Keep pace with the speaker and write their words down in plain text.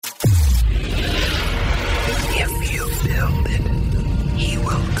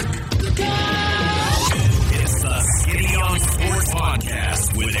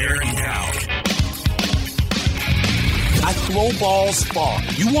Podcast with Aaron Dow. I throw balls far.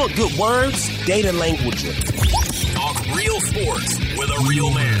 You want good words? Data language. Talk real sports with a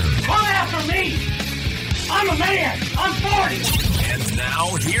real man. Come after me! I'm a man! I'm 40! And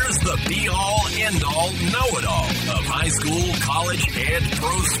now, here's the be-all, end-all, know-it-all of high school, college, and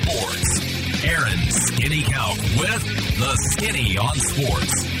pro sports. Aaron Skinny Count with the Skinny on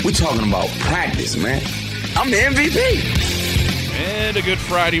Sports. We're talking about practice, man. I'm the MVP. And a good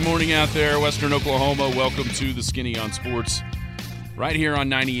Friday morning out there, Western Oklahoma. Welcome to the Skinny on Sports, right here on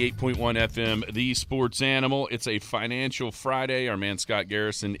 98.1 FM, The Sports Animal. It's a financial Friday. Our man Scott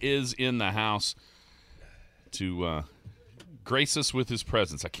Garrison is in the house to grace us with his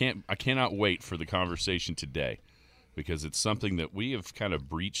presence. I cannot wait for the conversation today because it's something that we have kind of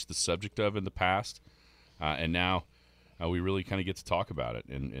breached the subject of in the past, and now we really kind of get to talk about it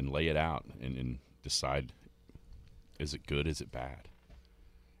and lay it out and decide, is it good, is it bad?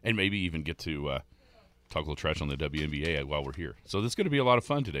 And maybe even get to talk a little trash on the WNBA while we're here. So this is going to be a lot of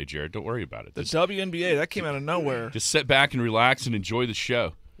fun today, Jared. Don't worry about it. The WNBA, that came out of nowhere. Just sit back and relax and enjoy the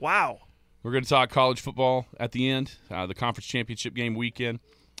show. Wow. We're going to talk college football at the end, the conference championship game weekend,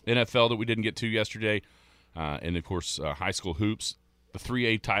 NFL that we didn't get to yesterday, and, of course, high school hoops, the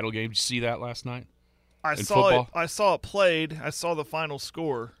 3A title game. Did you see that last night? I saw it played. I saw the final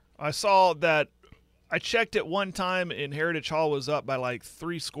score. I saw that I checked it one time, and Heritage Hall was up by like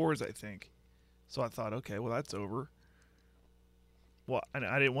 3 scores, I think. So I thought, okay, well, that's over. Well,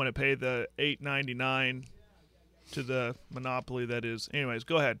 I didn't want to pay the $8.99 to the monopoly that is. Anyways,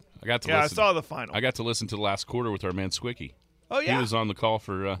 go ahead. I saw the final. I got to listen to the last quarter with our man Squicky. Oh, yeah. He was on the call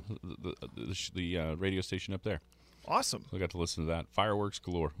for the radio station up there. Awesome. So I got to listen to that. Fireworks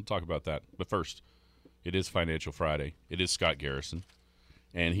galore. We'll talk about that. But first, it is Financial Friday. It is Scott Garrison.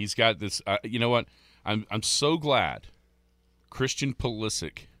 And he's got this you know what? I'm so glad Christian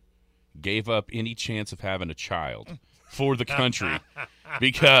Pulisic gave up any chance of having a child for the country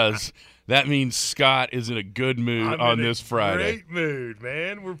because that means Scott is in a good mood on this Friday. Great mood,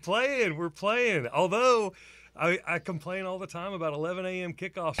 man. We're playing. Although I complain all the time about 11 a.m.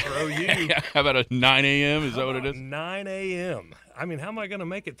 kickoffs for OU. How about a 9 a.m.? Is that what it is? 9 a.m. I mean, how am I going to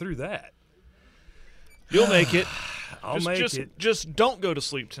make it through that? You'll make it. I'll make it. Just don't go to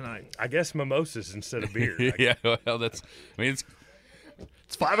sleep tonight. I guess mimosas instead of beer. Yeah, well, that's. I mean,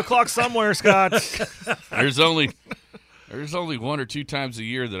 It's 5 o'clock somewhere, Scott. there's only 1 or 2 times a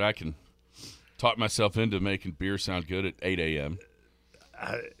year that I can talk myself into making beer sound good at 8 a.m.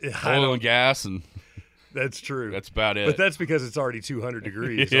 Oil and gas, and that's true. That's about it. But that's because it's already 200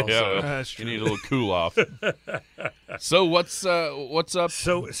 degrees. Yeah, also. That's true. You need a little cool off. So what's up?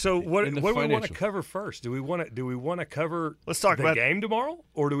 So what in do the we want to financial? cover first? Do we want to cover Let's talk the about game tomorrow,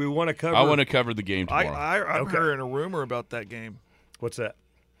 or do we want to cover? I want to cover the game tomorrow. I'm Okay. hearing a rumor about that game What's that?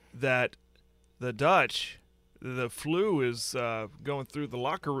 that the Dutch, the flu is going through the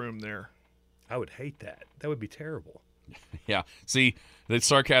locker room there. I would hate that. That would be terrible. Yeah. See, the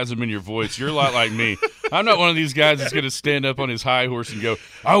sarcasm in your voice, you're a lot like me. I'm not one of these guys that's going to stand up on his high horse and go,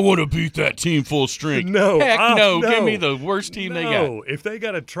 I want to beat that team full strength. No. Heck no. No. Give me the worst team they got. No, if they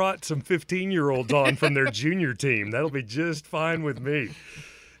got to trot some 15-year-olds on from their junior team, that'll be just fine with me.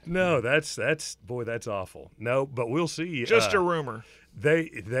 No, that's awful. No, but we'll see. Just a rumor.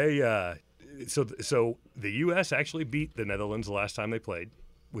 So the U.S. actually beat the Netherlands the last time they played,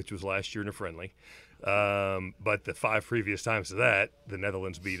 which was last year in a friendly. But the 5 previous times to that, the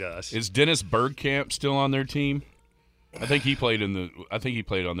Netherlands beat us. Is Dennis Bergkamp still on their team? I think he played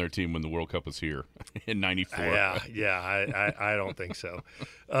on their team when the World Cup was here in '94. Yeah, I don't think so.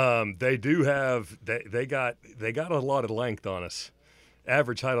 They do have they got a lot of length on us.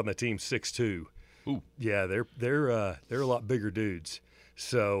 Average height on the team 6'2". Ooh. Yeah, they're a lot bigger dudes.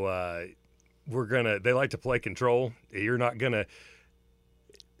 So they like to play control. You're not gonna.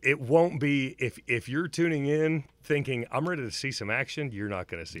 It won't be if you're tuning in thinking I'm ready to see some action. You're not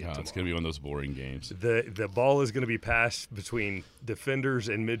going to see it. It's going to be one of those boring games. The ball is going to be passed between defenders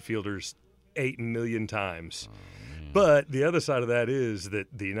and midfielders 8 million times. But the other side of that is that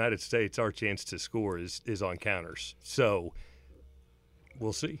the United States, our chance to score is on counters. So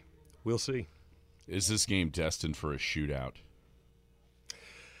we'll see. We'll see. Is this game destined for a shootout?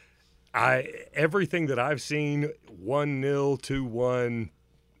 Everything that I've seen, 1-0, 2-1.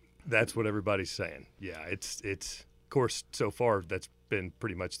 That's what everybody's saying. Yeah, it's of course so far that's been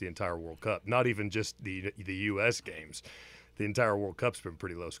pretty much the entire World Cup. Not even just the U.S. games. The entire World Cup's been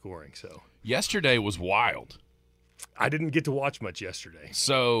pretty low scoring. So yesterday was wild. I didn't get to watch much yesterday.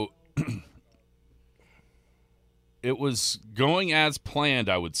 So it was going as planned,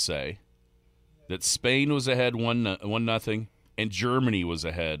 I would say, that Spain was ahead 1-0, and Germany was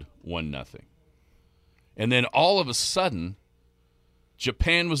ahead 1-0. And then all of a sudden,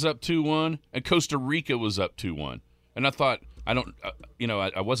 Japan was up 2-1, and Costa Rica was up 2-1. And I thought,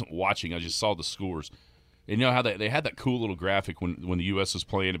 I wasn't watching. I just saw the scores. And you know how they had that cool little graphic when the U.S. was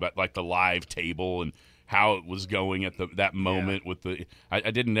playing about like the live table and how it was going at that moment with the –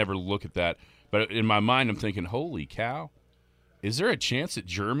 I didn't ever look at that. But in my mind, I'm thinking, holy cow, is there a chance that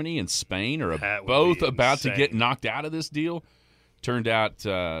Germany and Spain are both about to get knocked out of this deal? Turned out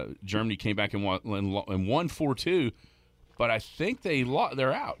Germany came back and won 4-2, but I think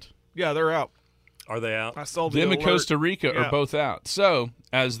they're out. Yeah, they're out. Are they out? I saw the Them alert. and Costa Rica are both out. So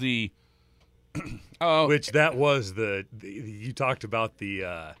as the which that was you talked about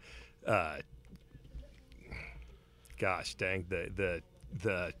the gosh dang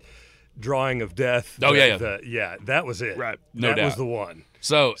the drawing of death. Oh, that was it. Right. No that doubt. was the one.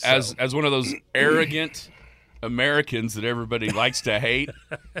 So as one of those arrogant Americans that everybody likes to hate,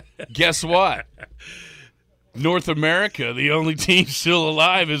 guess what? North America, the only team still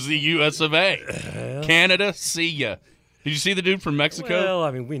alive is the U.S. of A. Canada, see ya. Did you see the dude from Mexico? Well,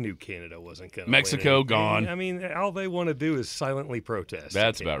 I mean, we knew Canada wasn't going to Mexico win. gone. I mean, all they want to do is silently protest.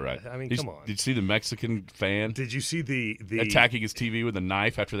 That's about right. I mean, come on. Did you see the Mexican fan Did you see the attacking his TV with a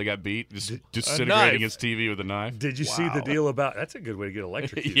knife after they got beat? Just disintegrating knife? his TV with a knife? Did you see the deal about? That's a good way to get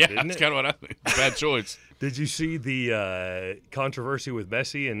electrocuted. Yeah, isn't that's it? kind of what I think. Bad choice. Did you see the controversy with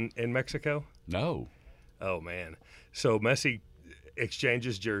Messi in Mexico? No. Oh man! So Messi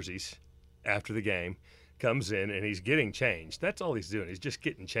exchanges jerseys after the game, comes in, and he's getting changed. That's all he's doing. He's just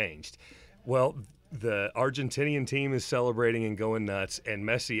getting changed. Well, the Argentinian team is celebrating and going nuts, and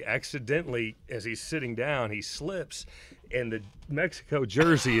Messi accidentally, as he's sitting down, he slips, and the Mexico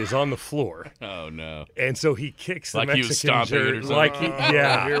jersey is on the floor. Oh, no. And so he kicks the Like he was Mexican stomping it or jersey. something.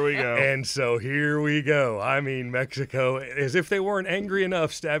 Here we go. And so here we go. I mean, Mexico, as if they weren't angry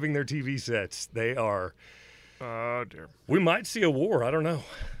enough stabbing their TV sets, they are. Oh, dear. We might see a war. I don't know.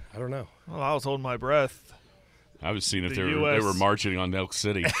 Well, I was holding my breath. I was seeing if The they were marching on Elk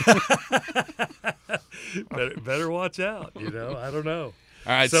City. better watch out. I don't know.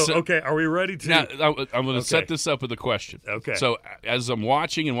 All right. So, okay, are we ready to? Now, I'm going to set this up with a question. Okay. So, as I'm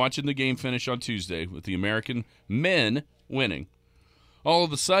watching the game finish on Tuesday with the American men winning, all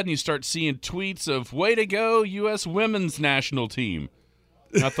of a sudden you start seeing tweets of, way to go, U.S. women's national team.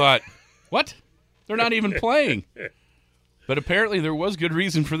 And I thought, what? They're not even playing. But apparently there was good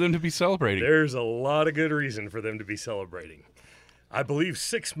reason for them to be celebrating. There's a lot of good reason for them to be celebrating. I believe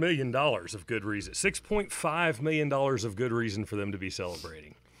 $6 million of good reason. $6.5 million of good reason for them to be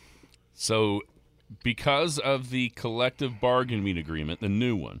celebrating. So because of the collective bargaining agreement, the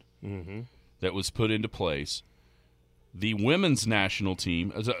new one that was put into place, the women's national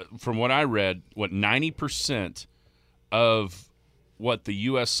team, from what I read, 90% of what the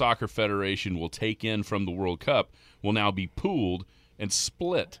U.S. Soccer Federation will take in from the World Cup will now be pooled and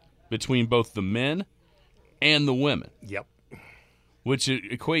split between both the men and the women. Yep. Which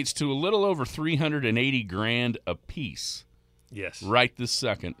equates to a little over $380,000 a piece. Yes. Right this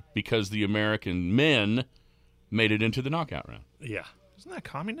second, because the American men made it into the knockout round. Yeah. Isn't that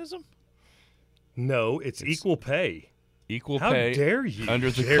communism? No, it's equal pay. Equal How pay dare you,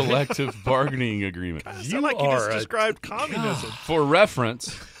 under the Jared? collective bargaining agreement. It sounded like you just described communism. For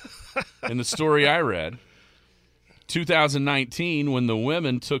reference, in the story I read, 2019, when the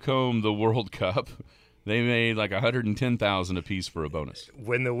women took home the World Cup, they made like $110,000 a piece for a bonus.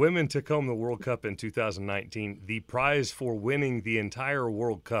 When the women took home the World Cup in 2019, the prize for winning the entire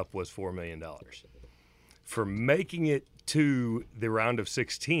World Cup was $4 million. For making it to the round of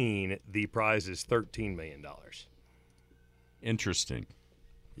 16, the prize is $13 million. Interesting.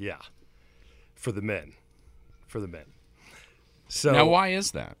 Yeah. For the men. So Now, why is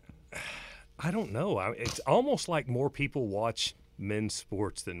that? I don't know. It's almost like more people watch men's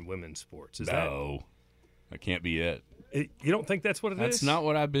sports than women's sports. No, that can't be it. You don't think that's what it is? That's not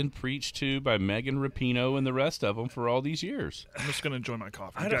what I've been preached to by Megan Rapinoe and the rest of them for all these years. I'm just going to enjoy my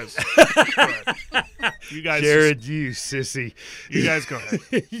coffee. You guys, Jared, you sissy. You guys go ahead.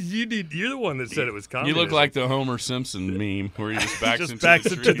 You're the one that said it was communism. You look like the Homer Simpson meme where he just backs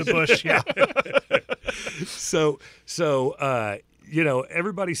into the bush. Yeah. So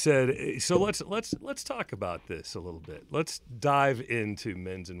everybody said. So let's talk about this a little bit. Let's dive into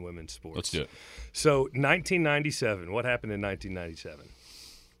men's and women's sports. Let's do it. So 1997. What happened in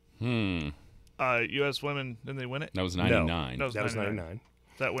 1997? U.S. women, didn't they win it? That was 99. No, that was 99.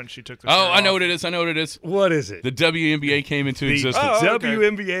 Is that when she took the Oh, shirt I know off? what it is. What is it? The WNBA came into existence. Oh, okay.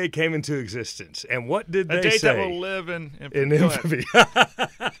 WNBA came into existence, and what did A they date say? that will live in in go ahead. infamy.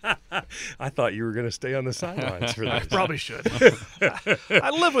 I thought you were going to stay on the sidelines for I this. probably should. I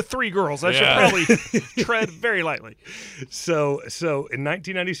live with 3 girls. I should probably tread very lightly. So in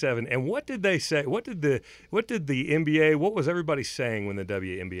 1997, and what did they say? What did the NBA? What was everybody saying when the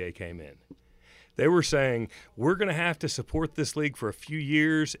WNBA came in? They were saying we're going to have to support this league for a few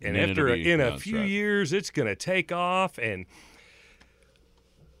years, and after a few years, it's going to take off. And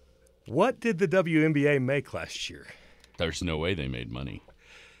what did the WNBA make last year? There's no way they made money.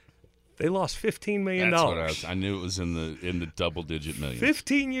 They lost $15 million. That's what I knew it was in the double-digit millions.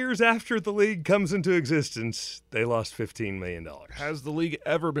 15 years after the league comes into existence, they lost $15 million. Has the league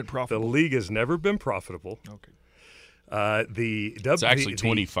ever been profitable? The league has never been profitable. Okay. It's actually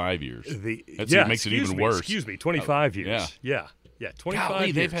 25 years. It makes it even worse. Excuse me, 25 years. Yeah, 25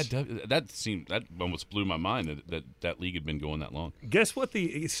 Golly, years. That almost blew my mind that league had been going that long. Guess what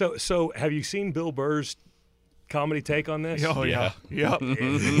so have you seen Bill Burr's comedy take on this? Oh yeah. Yep.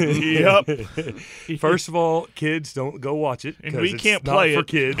 First of all, kids, don't go watch it, and we it's can't not play for it.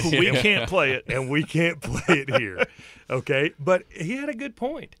 Kids. We can't play it, and we can't play it here. Okay, but he had a good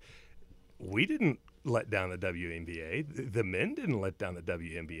point. We didn't let down the WNBA. The men didn't let down the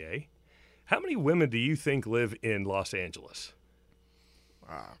WNBA. How many women do you think live in Los Angeles?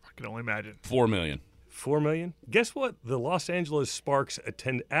 I can only imagine. 4 million. 4 million? Guess what the Los Angeles Sparks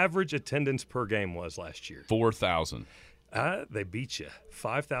average attendance per game was last year? 4,000. They beat you.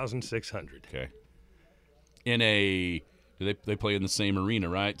 5,600. Okay. They play in the same arena,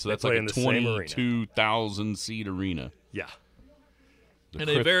 right? So that's like a 22,000 seat arena. Yeah.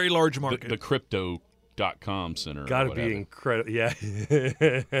 A very large market. The Crypto.com center. Got to be incredible. Yeah.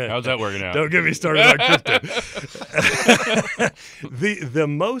 How's that working out? Don't get me started on crypto. The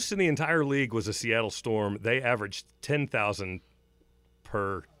most in the entire league was the Seattle Storm. They averaged 10,000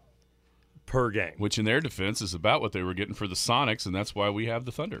 per game. Which in their defense is about what they were getting for the Sonics, and that's why we have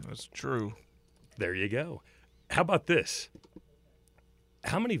the Thunder. That's true. There you go. How about this?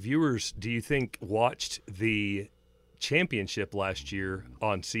 How many viewers do you think watched the championship last year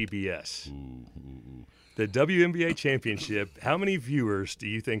on CBS? Ooh. The WNBA championship, how many viewers do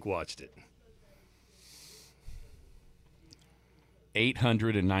you think watched it?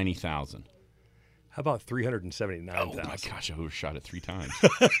 890,000. How about 379,000? Oh my gosh, I overshot it 3 times.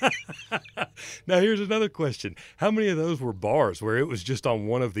 Now here's another question. How many of those were bars where it was just on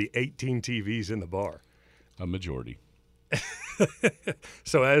one of the 18 TVs in the bar? A majority.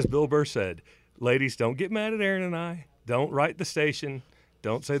 So as Bill Burr said, ladies, don't get mad at Aaron and I. Don't write the station.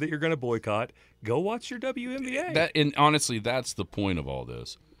 Don't say that you're going to boycott. Go watch your WNBA. And honestly, that's the point of all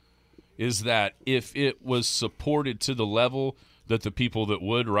this, is that if it was supported to the level that the people that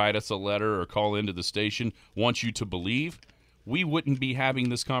would write us a letter or call into the station want you to believe, we wouldn't be having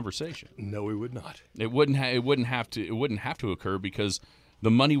this conversation. No, we would not. It wouldn't have to occur because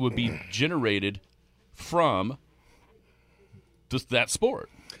the money would be generated from that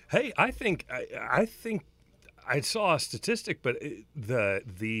sport. Hey, I think I saw a statistic, but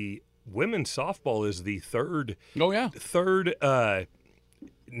the women's softball is the third. Oh yeah, third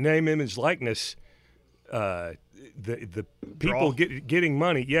name, image, likeness. The people getting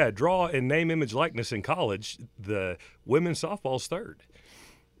money, draw and name, image, likeness in college. The women's softball's third,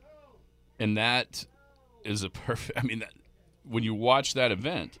 and that is a perfect. I mean, when you watch that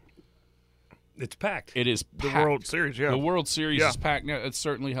event, it's packed. It is packed. The World Series, yeah. The World Series is packed. Now, it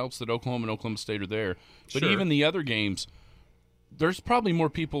certainly helps that Oklahoma and Oklahoma State are there. But Sure. even the other games, there's probably more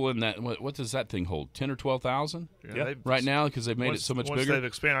people in that. What does that thing hold? 10 or 12,000 right now because they've made it so much once bigger. They've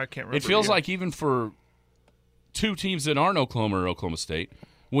expanded, I can't remember. It feels like even for 2 teams that aren't Oklahoma or Oklahoma State,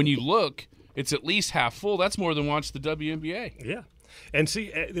 when you look, it's at least half full. That's more than watch the WNBA. Yeah. And see,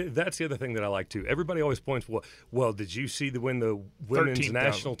 that's the other thing that I like too. Everybody always points, well, did you see when the women's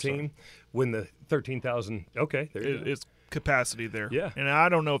national team win the 13,000? Okay, there you go. It's capacity there. Yeah. And I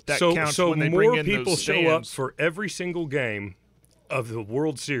don't know if that counts when they more bring in people those show up stands. for every single game of the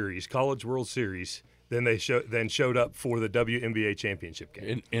World Series, College World Series, than they showed up for the WNBA championship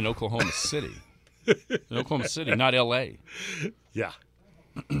game. In Oklahoma City. In Oklahoma City, not L.A. Yeah.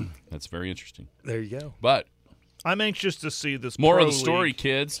 That's very interesting. There you go. But I'm anxious to see this moral pro of the story, league.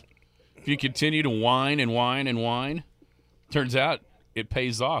 kids. If you continue to whine and whine and whine, turns out it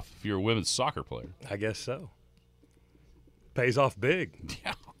pays off if you're a women's soccer player. I guess so. Pays off big.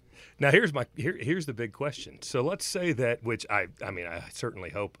 Yeah. Now here's the big question. So let's say that, which I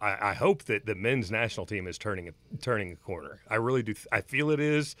certainly hope. I hope that the men's national team is turning a corner. I really do. I feel it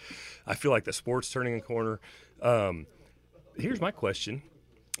is. I feel like the sport's turning a corner. Here's my question.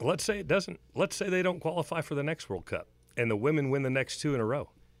 Let's say it doesn't. Let's say they don't qualify for the next World Cup, and the women win the next 2 in a row,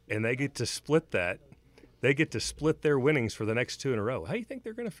 and they get to split that they get to split their winnings for the next 2 in a row. How do you think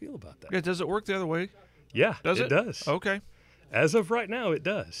they're going to feel about that? Yeah, does it work the other way? Yeah, Does it? It does. Okay. As of right now, it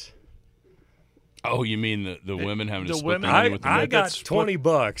does. Oh, you mean the women having to the split women- their money with the men? I got That's what-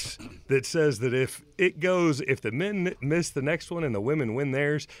 $20 that says that if the men miss the next one and the women win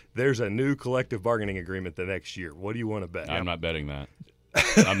theirs, there's a new collective bargaining agreement the next year. What do you want to bet? I'm not betting that.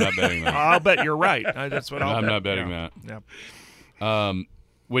 I'm not betting that. I'll bet you're right. That's what I'm bet. not betting Yeah. that. Yeah.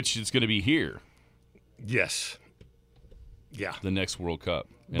 Which is going to be here, Yes. Yeah. the next World Cup.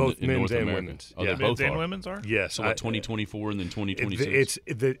 Both in men's North and America. women's. Oh, Yeah. they both Men's and are. women's are? Yes. So what, 2024 and then 2026?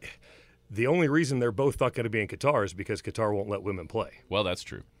 It's the only reason they're both not going to be in Qatar is because Qatar won't let women play. Well, that's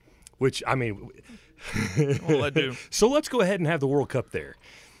true. Which, I mean, We'll let do. so let's go ahead and have the World Cup there.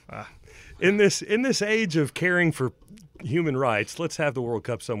 In this age of caring for human rights, let's have the World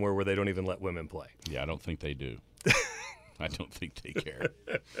Cup somewhere where they don't even let women play. Yeah, I don't think they do. I don't think they care,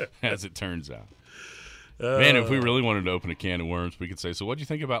 as it turns out. Man, if we really wanted to open a can of worms, we could say, so what do you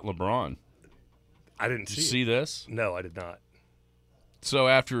think about LeBron? I didn't Did you see see it. this? No, I did not. So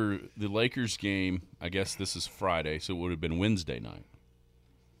after the Lakers game, I guess this is Friday, so it would have been Wednesday night.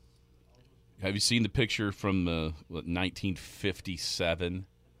 Have you seen the picture from the 1957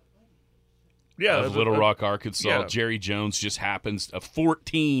 Yeah. of there's Little a- Rock, Arkansas? yeah. Jerry Jones just happens, a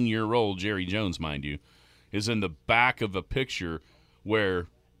 14-year-old Jerry Jones, mind you, is in the back of a picture where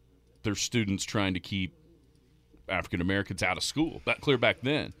there's students trying to keep African Americans out of school. That clear back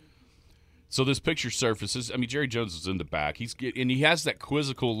then. So this picture surfaces. I mean, Jerry Jones is in the back. And he has that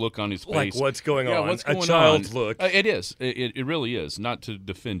quizzical look on his face. Like, what's going Yeah, on? what's going a child's on? look. It is. It really is. Not to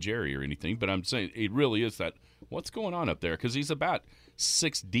defend Jerry or anything, but I'm saying it really is that. What's going on up there? Because he's about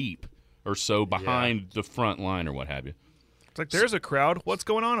 6 deep or so behind the front line or what have you. It's like, there's a crowd. What's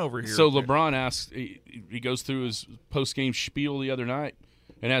going on over here? So LeBron asks. He goes through his post-game spiel the other night,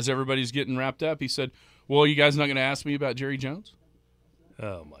 and as everybody's getting wrapped up, he said, "Well, you guys not going to ask me about Jerry Jones?"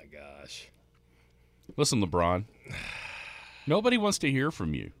 Oh, my gosh. Listen, LeBron, nobody wants to hear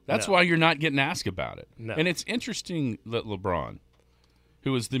from you. That's No. why you're not getting asked about it. No. And it's interesting that LeBron,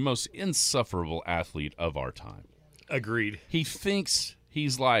 who is the most insufferable athlete of our time, Agreed. he thinks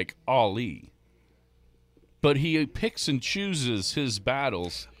he's like Ali, but he picks and chooses his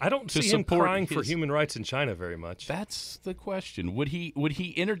battles. I don't to see him support crying for his- human rights in China very much. That's the question. Would he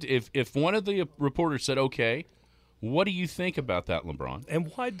enter if one of the reporters said, "Okay, what do you think about that, LeBron?"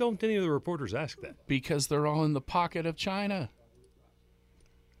 And why don't any of the reporters ask that? Because they're all in the pocket of China.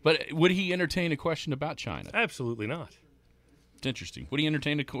 But would he entertain a question about China? Absolutely not. It's interesting. Would he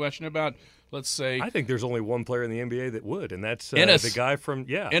entertain a question about, let's say, I think there's only one player in the NBA that would, and that's Ennis. the guy from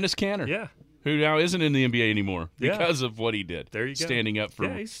Ennis Canner, Yeah. who now isn't in the NBA anymore Yeah. because of what he did. There you go. Standing up for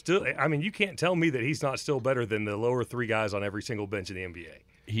Yeah, he's still. I mean, you can't tell me that he's not still better than the lower 3 guys on every single bench in the NBA.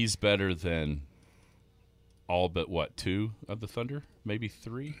 He's better than all but, 2 of the Thunder? Maybe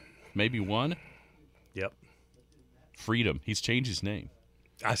 3? Maybe 1? Yep, Freedom. He's changed his name.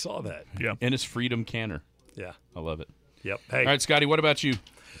 I saw that. Yeah. Ennis Freedom Canner. Yeah. I love it. Yep. Hey, All right, Scotty, what about you?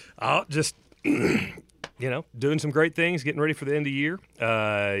 I'll just doing some great things, getting ready for the end of the year.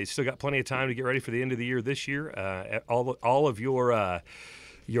 You still got plenty of time to get ready for the end of the year this year. All of your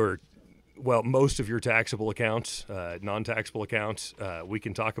most of your taxable accounts, non-taxable accounts, we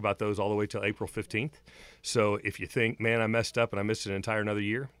can talk about those all the way till April 15th. So if you think, man, I messed up and I missed an entire another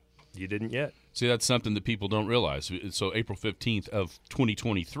year, you didn't yet. See, that's something that people don't realize. So April 15th of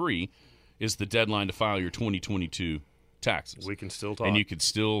 2023 is the deadline to file your 2022 taxes. We can still talk. And you could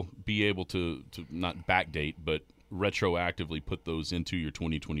still be able to not backdate, but retroactively put those into your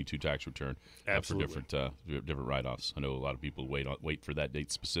 2022 tax return Absolutely. for different write-offs. I know a lot of people wait for that date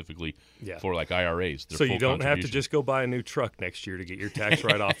specifically Yeah. for like IRAs. their So full you don't have to contribution. just go buy a new truck next year to get your tax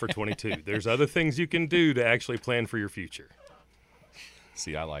write-off for 22. There's other things you can do to actually plan for your future.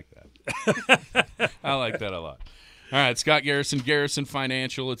 See, I like that. I like that a lot. All right, Scott Garrison, Garrison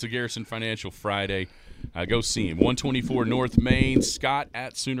Financial. It's a Garrison Financial Friday. Go see him. 124 North Main. Scott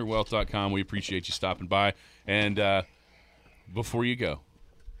at SoonerWealth.com. We appreciate you stopping by. And before you go,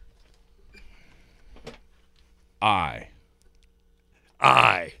 I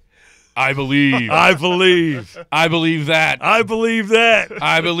believe. I believe. I believe that. I believe that.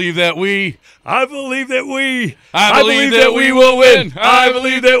 I believe that we. I believe that we. I believe that we will win. I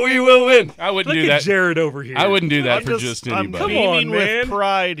believe that we will win. I wouldn't Look do at that. Jared over here. I wouldn't do that I'm for just I'm anybody. Come beaming on, with man.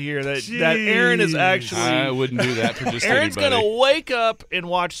 pride here that Aaron is Jeez. actually. I wouldn't do that for just Aaron's anybody. gonna wake up and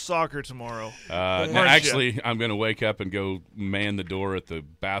watch soccer tomorrow. No, Aren't actually, I'm going to wake up and go man the door at the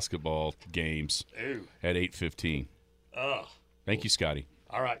basketball games at 8:15. Thank you, Scotty.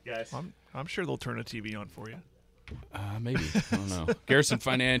 All right, guys. I'm sure they'll turn a TV on for you. Maybe. I don't know. Garrison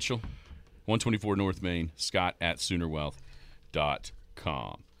Financial. 124 North Main, Scott at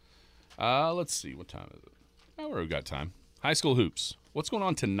SoonerWealth.com. Let's see. What time is it? Oh, we've got time. High school hoops. What's going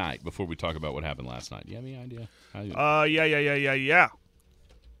on tonight before we talk about what happened last night? Do you have any idea? Yeah.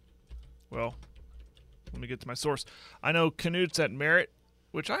 Well, let me get to my source. I know Canute's at Merritt,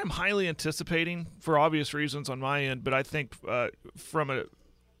 which I am highly anticipating for obvious reasons on my end, but I think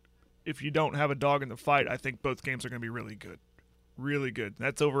if you don't have a dog in the fight, I think both games are going to be really good. Really good.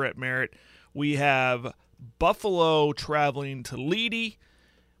 That's over at Merritt. We have Buffalo traveling to Leedy.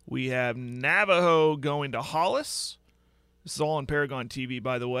 We have Navajo going to Hollis. This is all on Paragon TV,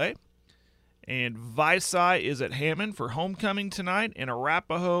 by the way. And Visay is at Hammond for homecoming tonight, and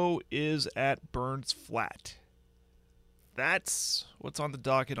Arapahoe is at Burns Flat. That's what's on the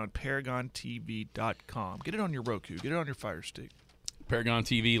docket on ParagonTV.com. Get it on your Roku. Get it on your Fire Stick. Paragon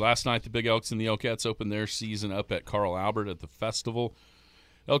TV. Last night, the Big Elks and the Elkettes opened their season up at Carl Albert at the festival.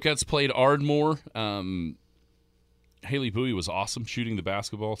 Elkettes played Ardmore. Haley Bowie was awesome shooting the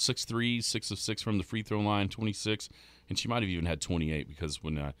basketball. 6 threes, 6 of 6 from the free throw line, 26. And she might have even had 28 because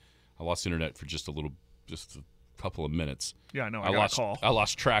when I lost internet for just a couple of minutes. Yeah, I know. I got a call. I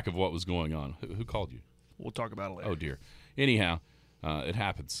lost track of what was going on. Who called you? We'll talk about it later. Oh, dear. Anyhow, it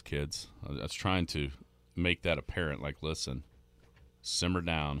happens, kids. I was trying to make that apparent. Like, listen, simmer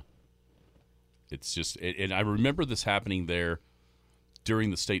down. It's just and I remember this happening there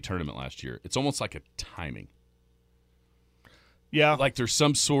during the state tournament last year. It's almost like a timing. Yeah, like there's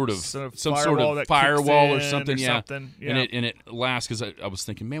some sort of firewall or something. Yeah, and it lasts because I was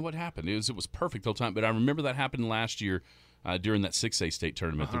thinking, man, what happened? It was perfect the whole time. But I remember that happened last year during that 6A state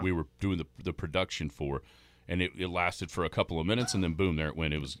tournament that we were doing the production for, and it lasted for a couple of minutes, and then boom, there it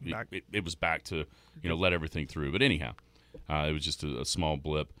went. It was back to let everything through. But anyhow, it was just a small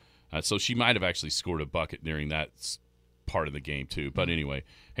blip. So she might have actually scored a bucket during that part of the game too. But anyway,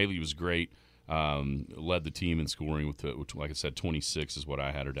 Haley was great. Led the team in scoring with, like I said, 26 is what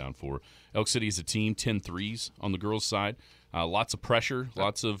I had her down for. Elk City as a team, 10 threes on the girls' side. Lots of pressure,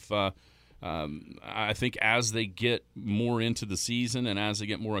 lots of I think as they get more into the season and as they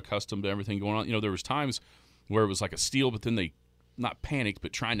get more accustomed to everything going on, there was times where it was like a steal, but then they not panicked,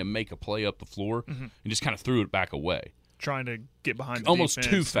 but trying to make a play up the floor and just kind of threw it back away. Trying to get behind the almost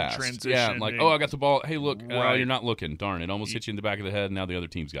defense, too fast. Transition. Yeah, like, I got the ball. Hey, look, Right. You're not looking. Darn, it almost hit you in the back of the head, and now the other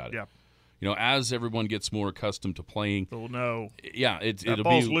team's got it. Yeah. As everyone gets more accustomed to playing, they'll know. Yeah, it'll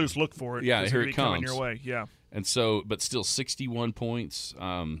ball's be loose. Look for it. Yeah, here it'll it coming comes your way. Yeah. And so, but still, 61 points.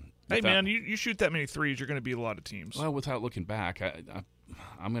 Hey, man, you shoot that many threes, you're going to beat a lot of teams. Well, without looking back,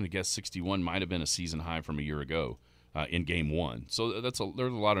 I'm going to guess 61 might have been a season high from a year ago in Game 1. So there's a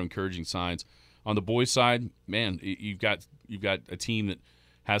lot of encouraging signs. On the boys' side, man, you've got a team that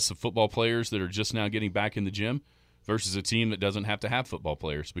has some football players that are just now getting back in the gym versus a team that doesn't have to have football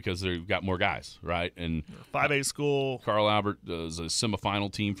players because they've got more guys, right? And 5A school. Carl Albert is a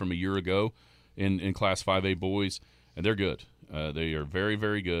semifinal team from a year ago in Class 5A boys, and they're good. They are very,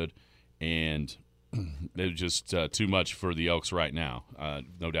 very good, and they're just too much for the Elks right now,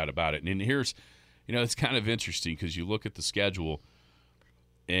 no doubt about it. And here's, it's kind of interesting because you look at the schedule,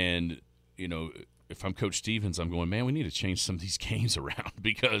 and if I'm Coach Stevens, I'm going, man, we need to change some of these games around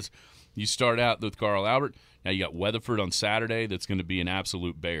because you start out with Carl Albert. Now you got Weatherford on Saturday. That's going to be an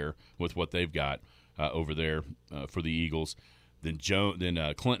absolute bear with what they've got over there for the Eagles. Then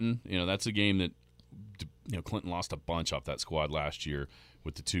Clinton. That's a game that Clinton lost a bunch off that squad last year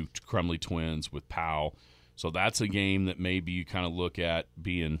with the two Crumley twins with Powell. So that's a game that maybe you kind of look at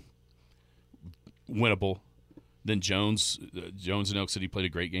being winnable. Then Jones and Elk City played a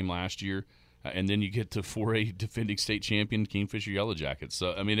great game last year. And then you get to 4A defending state champion Kingfisher Yellow Jackets.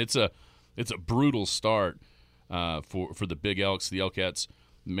 So, I mean, it's a brutal start for the Big Elks. The Elkettes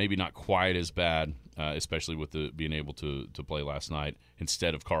maybe not quite as bad, especially with being able to play last night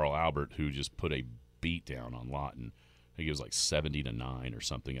instead of Carl Albert, who just put a beat down on Lawton. I think it was like 70-9 or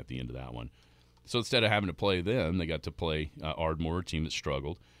something at the end of that one. So instead of having to play them, they got to play Ardmore, a team that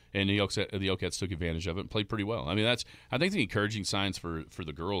struggled. And the Elkettes took advantage of it and played pretty well. I mean, I think the encouraging signs for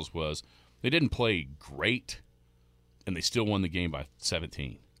the girls was they didn't play great, and they still won the game by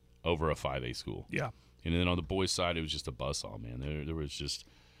 17 over a 5A school. Yeah. And then on the boys' side, it was just a buzzsaw, man. There was just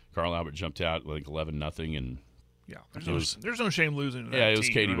Carl Albert jumped out like 11-0, and yeah, there's no shame losing. To that it was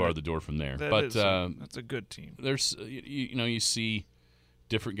team, Katie right? Barr the door from there. That's a good team. There's you see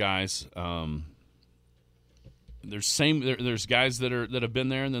different guys. There's guys that have been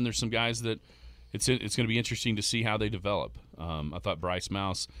there, and then there's some guys that it's going to be interesting to see how they develop. I thought Bryce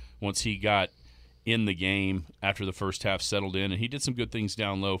Mouse, once he got in the game after the first half, settled in, and he did some good things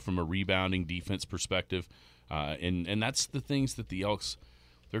down low from a rebounding defense perspective. And that's the things that the Elks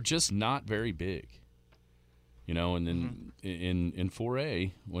they're just not very big. You know, and then in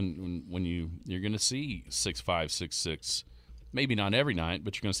 4A, when you're going to see 6'5", 6'6", maybe not every night,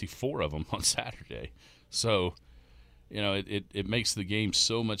 but you're going to see 4 of them on Saturday. So, you know, it makes the game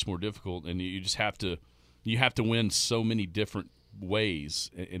so much more difficult, and you just have to win so many different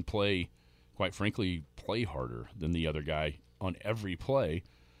ways and play, quite frankly, play harder than the other guy on every play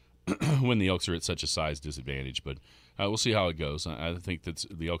when the Elks are at such a size disadvantage. But we'll see how it goes. I think that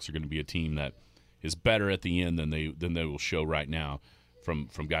the Elks are going to be a team that is better at the end than they will show right now from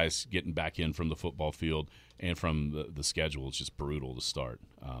guys getting back in from the football field and from the schedule. It's just brutal to start.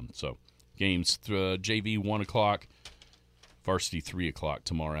 So games JV 1 o'clock, varsity 3 o'clock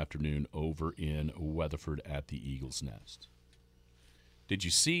tomorrow afternoon over in Weatherford at the Eagles Nest. Did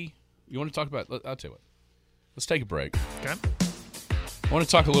you see? You want to talk about? I'll tell you what. Let's take a break. Okay. I want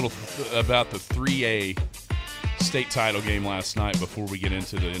to talk a little about the 3A state title game last night before we get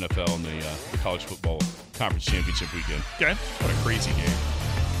into the NFL and the college football conference championship weekend. Okay. What a crazy game.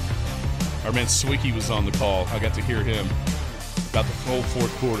 Our man Swicky was on the call. I got to hear him about the full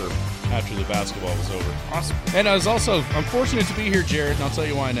fourth quarter after the basketball was over. Awesome. And I'm fortunate to be here, Jared, and I'll tell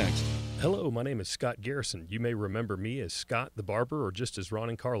you why next. Hello, my name is Scott Garrison. You may remember me as Scott the Barber or just as Ron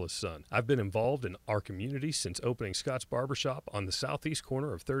and Carla's son. I've been involved in our community since opening Scott's Barbershop on the southeast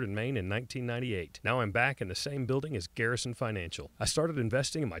corner of 3rd and Main in 1998. Now I'm back in the same building as Garrison Financial. I started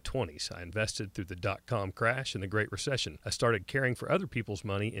investing in my 20s. I invested through the dot-com crash and the Great Recession. I started caring for other people's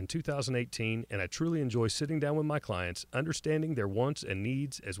money in 2018, and I truly enjoy sitting down with my clients, understanding their wants and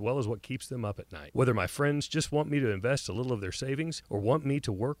needs as well as what keeps them up at night. Whether my friends just want me to invest a little of their savings or want me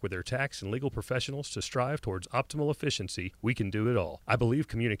to work with their tax and legal professionals to strive towards optimal efficiency, we can do it all. I believe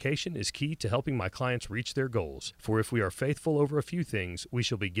communication is key to helping my clients reach their goals. For if we are faithful over a few things, we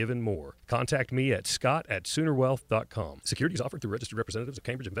shall be given more. Contact me at scott@soonerwealth.com. Securities offered through registered representatives of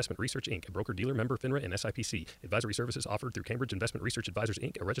Cambridge Investment Research, Inc., a broker-dealer member FINRA and SIPC. Advisory services offered through Cambridge Investment Research Advisors,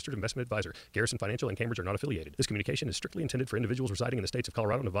 Inc., a registered investment advisor. Garrison Financial and Cambridge are not affiliated. This communication is strictly intended for individuals residing in the states of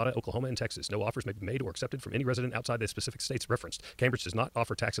Colorado, Nevada, Oklahoma, and Texas. No offers may be made or accepted from any resident outside the specific states referenced. Cambridge does not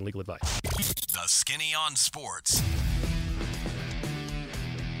offer tax and legal advice. The Skinny on Sports.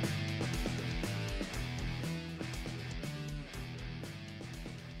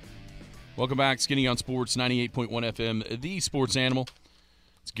 Welcome back, Skinny on Sports, 98.1 FM, the sports animal.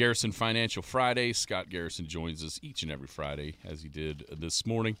 It's Garrison Financial Friday. Scott Garrison joins us each and every Friday, as he did this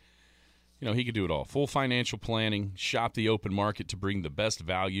morning. You know, he could do it all. Full financial planning, shop the open market to bring the best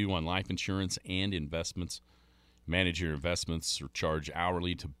value on life insurance and investments, manage your investments, or charge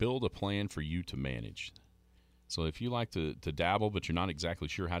hourly to build a plan for you to manage. So if you like to dabble but you're not exactly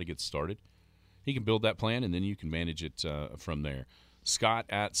sure how to get started, he can build that plan, and then you can manage it from there.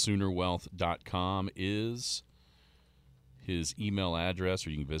 Scott@soonerwealth.com is his email address,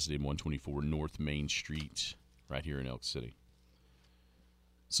 or you can visit him 124 North Main Street right here in Elk City.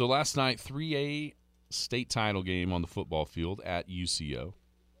 So last night, 3A state title game on the football field at UCO.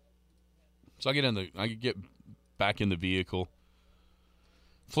 So I get back in the vehicle,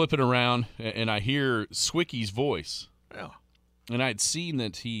 flip it around, and I hear Swicky's voice. Yeah. And I had seen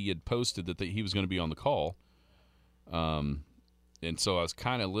that he had posted that he was going to be on the call. And so I was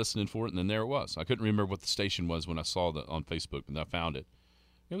kind of listening for it, and then there it was. I couldn't remember what the station was when I saw it on Facebook, and I found it.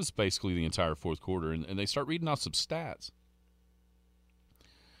 It was basically the entire fourth quarter, and they start reading off some stats.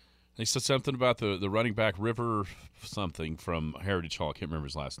 They said something about the running back, River something, from Heritage Hall. I can't remember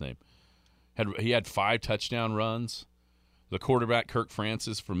his last name. He had 5 touchdown runs. The quarterback, Kirk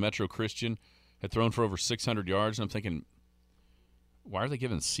Francis from Metro Christian, had thrown for over 600 yards, and I'm thinking, why are they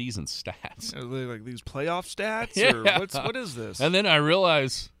giving season stats? Are they like these playoff stats? Yeah. Or what is this? And then I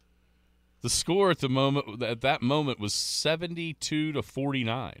realized the score at that moment was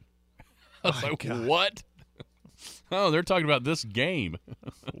 72-49. I was like, God. What? Oh, they're talking about this game.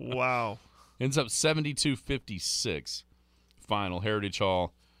 Wow. Ends up 72-56. Final. Heritage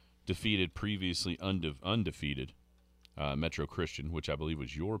Hall defeated previously undefeated Metro Christian, which I believe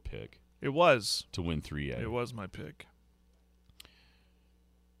was your pick. It was. To win 3A. It was my pick.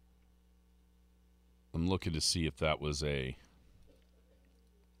 I'm looking to see if that was a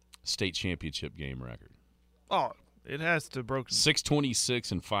state championship game record. Oh, it has to broken.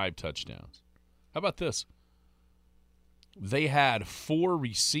 626 and 5 touchdowns. How about this? They had 4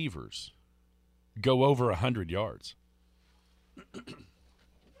 receivers go over 100 yards.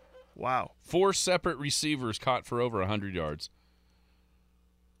 Wow. 4 separate receivers caught for over 100 yards.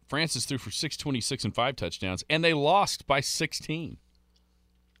 Francis threw for 626 and 5 touchdowns, and they lost by 16.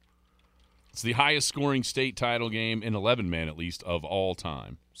 It's the highest scoring state title game in 11-man, at least, of all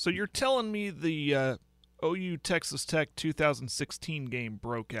time. So you're telling me the OU Texas Tech 2016 game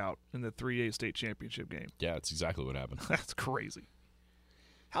broke out in the 3A state championship game. Yeah, that's exactly what happened. That's crazy.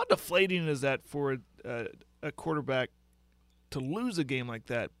 How deflating is that for a quarterback to lose a game like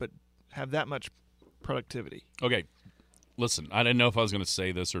that, but have that much productivity? Okay, listen. I didn't know if I was going to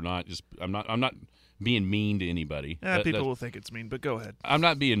say this or not. I'm not being mean to anybody. People will think it's mean, but go ahead. I'm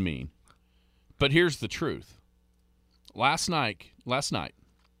not being mean, but here's the truth. Last night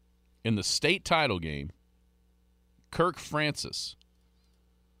in the state title game, Kirk Francis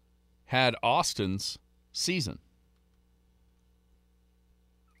had Austin's season.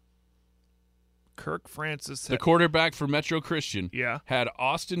 Kirk Francis, the quarterback for Metro Christian, yeah, had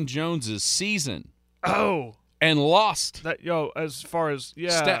Austin Jones's season. Oh, and lost. As far as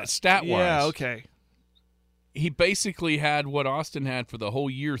stat wise, yeah, okay. He basically had what Austin had for the whole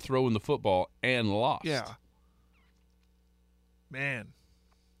year throwing the football and lost. Yeah, man.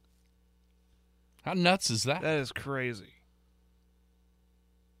 How nuts is that? That is crazy.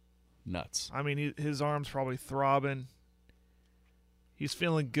 Nuts. I mean, his arm's probably throbbing. He's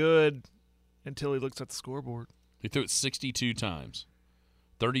feeling good until he looks at the scoreboard. He threw it 62 times.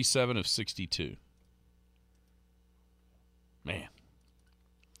 37 of 62. Man.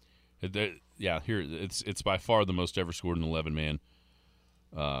 Here it's by far the most ever scored in an 11-man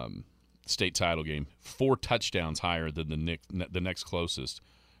state title game. 4 touchdowns higher than the next closest,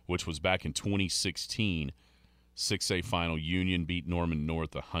 which was back in 2016, 6A final. Union beat Norman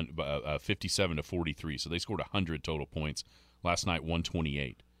North 57 to 43. So they scored 100 total points. Last night,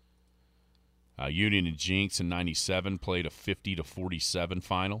 128. Union and Jinx in 97 played a 50 to 47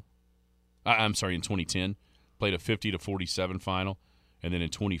 final. I'm sorry, in 2010 played a 50 to 47 final, and then in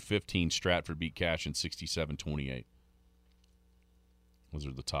 2015 Stratford beat Cash in 67-28. Those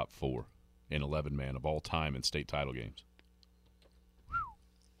are the top 4 in 11-man of all time in state title games.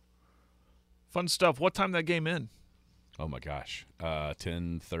 Fun stuff. What time that game in? Oh, my gosh.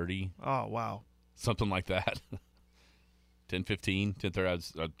 10:30. Oh, wow. Something like that. 10:15, 10:30. I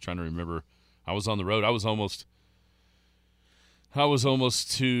was trying to remember. I was on the road. I was almost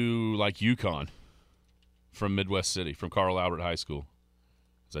to, like, UConn from Midwest City, from Carl Albert High School.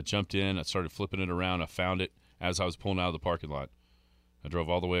 As I jumped in, I started flipping it around. I found it as I was pulling out of the parking lot. I drove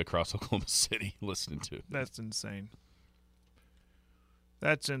all the way across Oklahoma City listening to it. That's insane.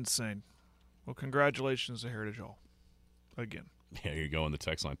 That's insane. Well, congratulations to Heritage Hall. Again. Yeah, here you go on the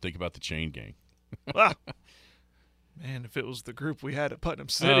text line. Think about the chain gang. Man, if it was the group we had at Putnam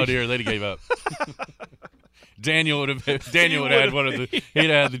City. Oh, dear, they gave up. Daniel would have had one of the – he'd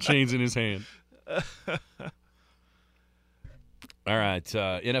had the chains in his hand. All right,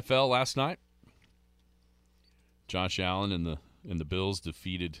 NFL last night. Josh Allen and the Bills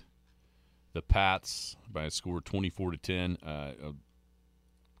defeated the Pats by a score 24-10. Of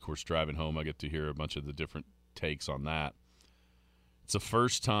course, driving home, I get to hear a bunch of the different takes on that. It's the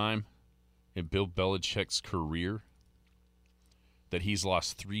first time in Bill Belichick's career that he's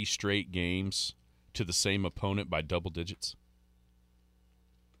lost 3 straight games to the same opponent by double digits,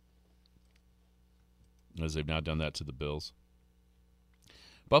 as they've now done that to the Bills.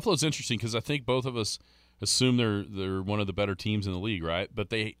 Buffalo's interesting because I think both of us assume they're one of the better teams in the league, right? But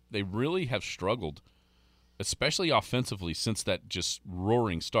they really have struggled, especially offensively, since that just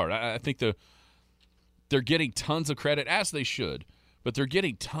roaring start. I think they're getting tons of credit, as they should, but they're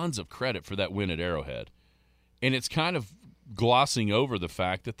getting tons of credit for that win at Arrowhead. And it's kind of glossing over the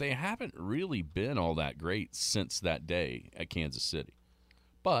fact that they haven't really been all that great since that day at Kansas City.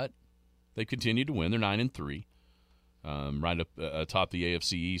 But they continue to win. They're 9-3, right up atop the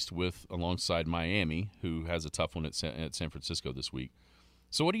AFC East alongside Miami, who has a tough one at San Francisco this week.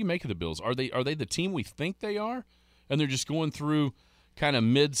 So what do you make of the Bills? Are they the team we think they are, and they're just going through kind of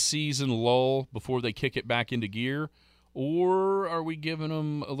mid-season lull before they kick it back into gear? Or are we giving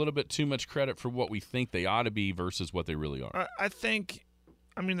them a little bit too much credit for what we think they ought to be versus what they really are? I think,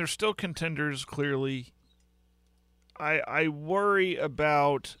 they're still contenders, clearly. I worry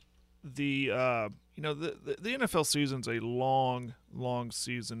about the NFL season's a long, long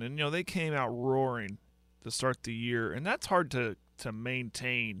season. And, they came out roaring to start the year. And that's hard to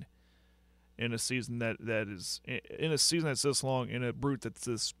maintain in a season that's this long, in a brute that's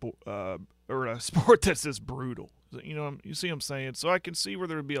this or a sport that's this brutal. You see what I'm saying? So I can see where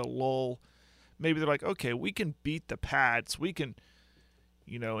there would be a lull. Maybe they're like, okay, we can beat the Pats. We can,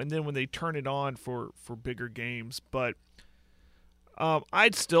 and then when they turn it on for bigger games. But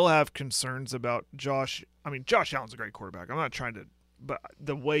I'd still have concerns about Josh. Josh Allen's a great quarterback. I'm not trying to, but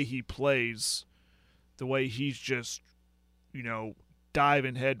the way he plays, the way he's just,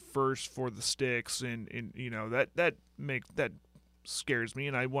 diving head first for the sticks, and that scares me,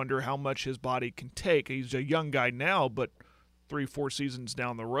 and I wonder how much his body can take. He's a young guy now, but 3-4 seasons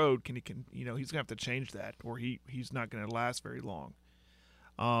down the road, he's gonna have to change that, or he's not gonna last very long.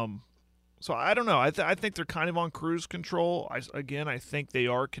 So I don't know. I think they're kind of on cruise control. I think they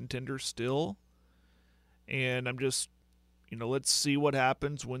are contenders still, and I'm just, let's see what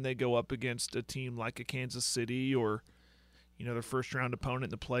happens when they go up against a team like a Kansas City or, their first round opponent in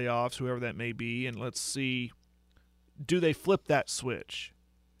the playoffs, whoever that may be, and let's see, do they flip that switch?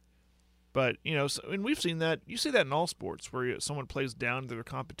 But, and we've seen that. You see that in all sports where someone plays down to their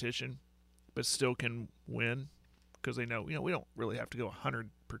competition but still can win because they know, we don't really have to go 110%.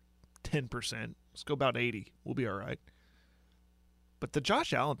 Let's go about 80. We'll be all right. But the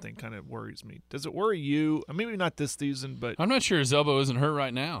Josh Allen thing kind of worries me. Does it worry you? Maybe not this season, but I'm not sure his elbow isn't hurt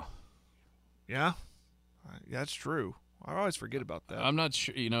right now. Yeah, that's true. I always forget about that. I'm not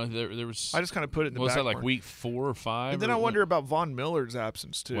sure. There was. I just kind of put it in the back. Was that like week 4 or 5? And then I wonder about Von Miller's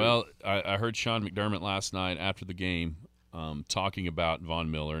absence too. Well, I heard Sean McDermott last night after the game talking about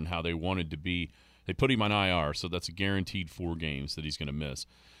Von Miller and how they wanted to be. They put him on IR, so that's a guaranteed 4 games that he's going to miss.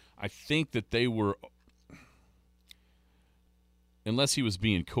 I think that they were, unless he was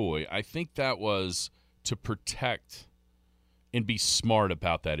being coy, I think that was to protect and be smart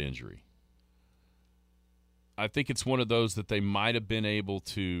about that injury. I think it's one of those that they might have been able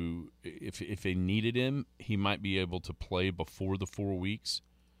to, if they needed him, he might be able to play before the 4 weeks.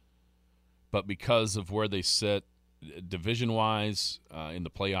 But because of where they sit division-wise in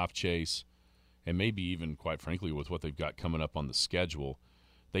the playoff chase, and maybe even, quite frankly, with what they've got coming up on the schedule,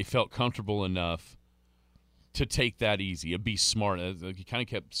 they felt comfortable enough to take that easy and be smart. You kind of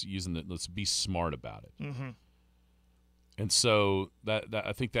kept using the let's be smart about it. Mm-hmm. And so that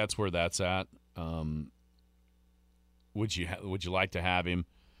I think that's where that's at. Would you like to have him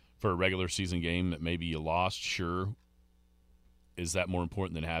for a regular season game that maybe you lost? Sure. Is that more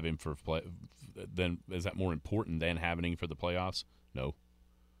important than having for is that more important than having him for the playoffs? No.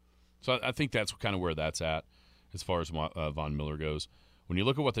 So I think that's kind of where that's at as far as Von Miller goes. When you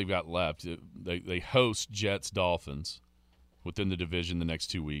look at what they've got left, they host Jets, Dolphins within the division the next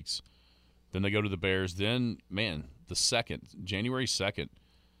 2 weeks. Then they go to the Bears. Then, the 2nd, January 2nd,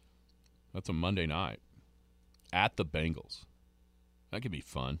 that's a Monday night, at the Bengals. That could be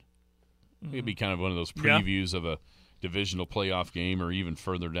fun. It could be kind of one of those previews of a divisional playoff game or even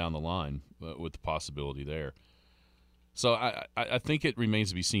further down the line with the possibility there. So I think it remains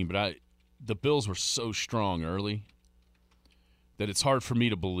to be seen, but the Bills were so strong early that it's hard for me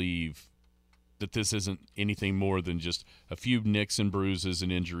to believe that this isn't anything more than just a few nicks and bruises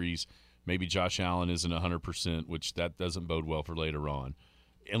and injuries. Maybe Josh Allen isn't 100%, which that doesn't bode well for later on,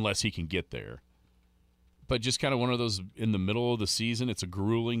 unless he can get there. But just kind of one of those in the middle of the season. It's a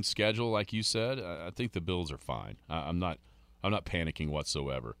grueling schedule, like you said. I think the Bills are fine. I'm not panicking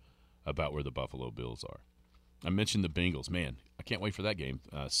whatsoever about where the Buffalo Bills are. I mentioned the Bengals. Man, I can't wait for that game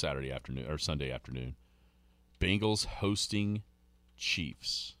Saturday afternoon or Sunday afternoon. Bengals hosting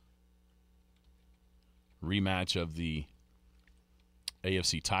Chiefs. Rematch of the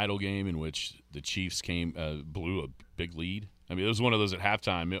AFC title game in which the Chiefs blew a big lead. I mean, it was one of those at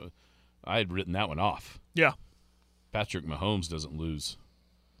halftime. I had written that one off. Yeah. Patrick Mahomes doesn't lose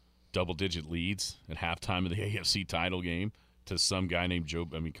double-digit leads at halftime of the AFC title game to some guy named Joe.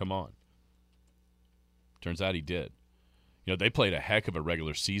 I mean, come on. Turns out he did. They played a heck of a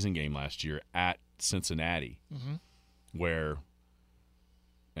regular season game last year at Cincinnati, where,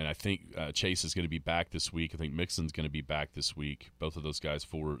 and I think Chase is going to be back this week. I think Mixon's going to be back this week. Both of those guys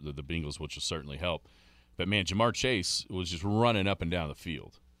for the Bengals, which will certainly help. But, man, Jamar Chase was just running up and down the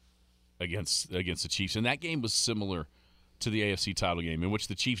field against the Chiefs. And that game was similar to the AFC title game in which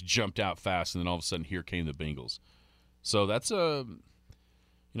the Chiefs jumped out fast, and then all of a sudden here came the Bengals. So that's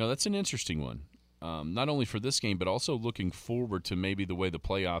that's an interesting one. Not only for this game, but also looking forward to maybe the way the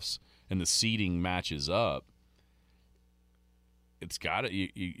playoffs and the seeding matches up. It's gotta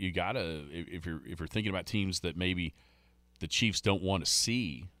you gotta if you're thinking about teams that maybe the Chiefs don't want to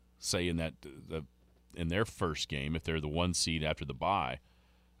see, say in their first game if they're the 1 seed after the bye.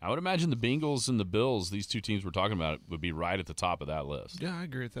 I would imagine the Bengals and the Bills, these two teams we're talking about, would be right at the top of that list. Yeah, I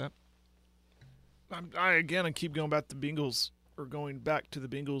agree with that. I keep going back to the Bengals, or going back to the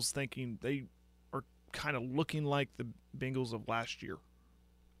Bengals, thinking they are kind of looking like the Bengals of last year,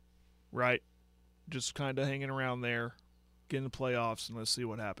 right? Just kind of hanging around there, getting the playoffs, and let's see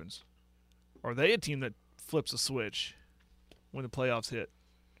what happens. Are they a team that flips a switch when the playoffs hit?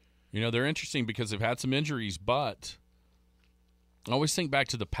 They're interesting because they've had some injuries, but I always think back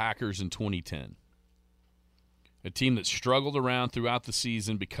to the Packers in 2010, a team that struggled around throughout the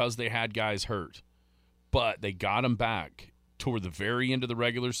season because they had guys hurt, but they got them back toward the very end of the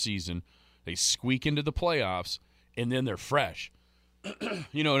regular season. They squeak into the playoffs, and then they're fresh.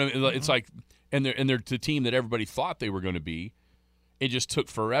 You know what I mean? It's like, and they're the team that everybody thought they were going to be. It just took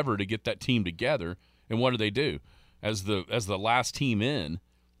forever to get that team together. And what do? As the last team in,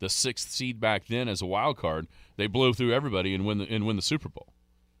 the 6th seed back then as a wild card, they blow through everybody and win the Super Bowl.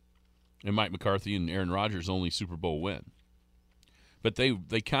 And Mike McCarthy and Aaron Rodgers' only Super Bowl win. But they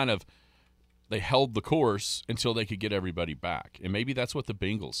held the course until they could get everybody back. And maybe that's what the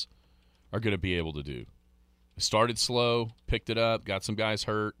Bengals are going to be able to do. They started slow, picked it up, got some guys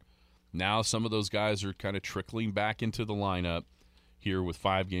hurt. Now some of those guys are kind of trickling back into the lineup here with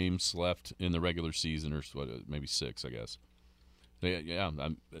 5 games left in the regular season, or maybe 6, I guess.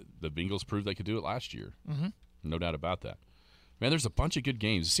 The Bengals proved they could do it last year. Mm-hmm. No doubt about that. Man, there's a bunch of good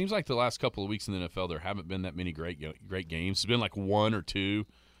games. It seems like the last couple of weeks in the NFL, there haven't been that many great games. It's been like 1 or 2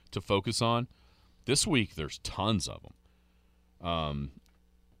 to focus on. This week, there's tons of them.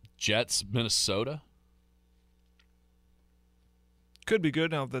 Jets, Minnesota. Could be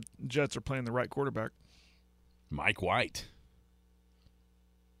good now that the Jets are playing the right quarterback. Mike White.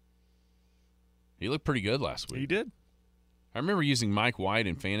 He looked pretty good last week. He did. I remember using Mike White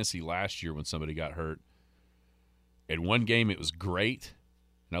in fantasy last year when somebody got hurt. In one game, it was great,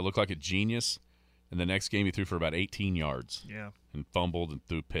 and I looked like a genius. And the next game, he threw for about 18 yards. Yeah. And fumbled and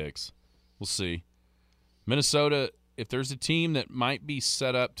threw picks. We'll see. Minnesota, if there's a team that might be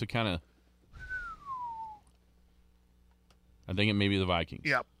set up to kind of – I think it may be the Vikings.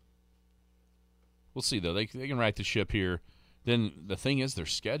 Yep. We'll see, though. They can right the ship here. Then the thing is, their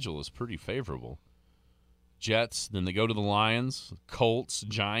schedule is pretty favorable. Jets, then they go to the Lions, Colts,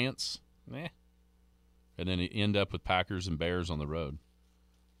 Giants, and then end up with Packers and Bears on the road.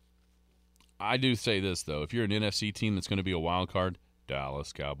 I do say this, though. If you're an NFC team that's going to be a wild card,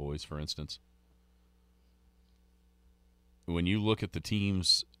 Dallas Cowboys, for instance, when you look at the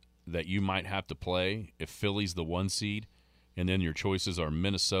teams that you might have to play, if Philly's the 1 seed, and then your choices are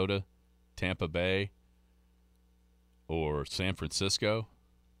Minnesota, Tampa Bay, or San Francisco,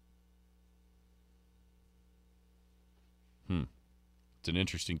 it's an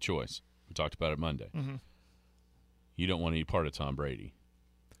interesting choice. We talked about it Monday. Mm-hmm. You don't want any part of Tom Brady.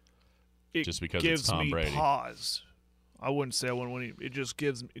 Just because it's Tom Brady. Gives me pause. I wouldn't say I wouldn't want it just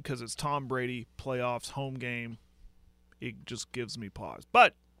gives me, because it's Tom Brady, playoffs, home game, it just gives me pause.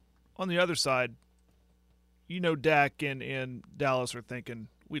 But on the other side, Dak and Dallas are thinking,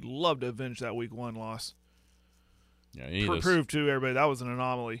 we'd love to avenge that week 1 loss. Yeah, prove to everybody that was an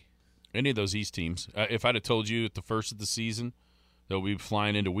anomaly. Any of those East teams. If I'd have told you at the first of the season that we'd be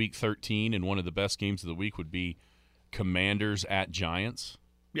flying into week 13 and one of the best games of the week would be Commanders at Giants.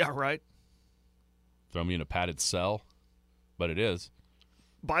 Yeah, right. Throw me in a padded cell. But it is.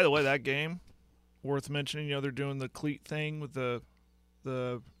 By the way, that game, worth mentioning, they're doing the cleat thing with the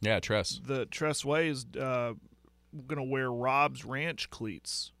Tress. The Tress Way is going to wear Rob's Ranch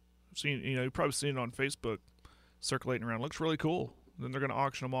cleats. You've probably seen it on Facebook circulating around. Looks really cool. Then they're going to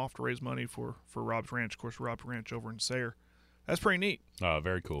auction them off to raise money for Rob's Ranch. Of course, Rob's Ranch over in Sayre. That's pretty neat.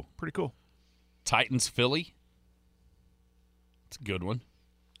 Very cool. Pretty cool. Titans, Philly. It's a good one.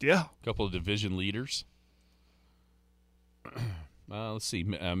 Yeah. A couple of division leaders. Let's see.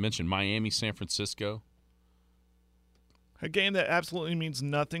 I mentioned Miami, San Francisco. A game that absolutely means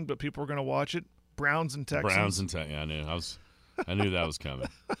nothing, but people are going to watch it. Browns and Texans. Yeah, I knew that was coming.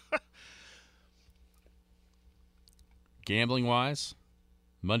 Gambling wise,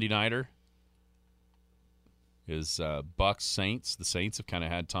 Monday nighter is Bucs Saints. The Saints have kind of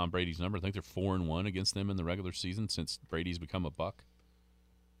had Tom Brady's number. I think they're 4-1 against them in the regular season since Brady's become a Buck.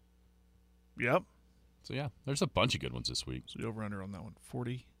 Yep. So yeah, there's a bunch of good ones this week. So the over/under on that one,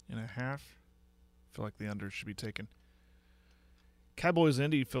 40.5. I feel like the under should be taken. Cowboys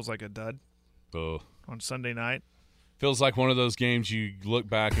Indy feels like a dud. Oh. On Sunday night. Feels like one of those games you look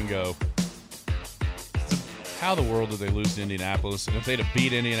back and go, how the world did they lose to Indianapolis? And if they'd have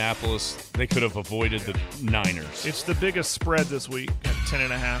beat Indianapolis, they could have avoided the Niners. It's the biggest spread this week at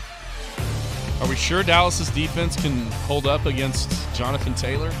 10.5. Are we sure Dallas's defense can hold up against Jonathan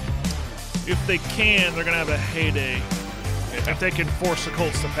Taylor? If they can, they're going to have a heyday. If they can force the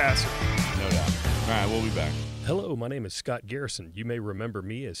Colts to pass it. No doubt. All right, we'll be back. Hello, my name is Scott Garrison. You may remember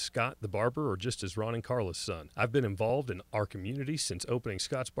me as Scott the Barber or just as Ron and Carla's son. I've been involved in our community since opening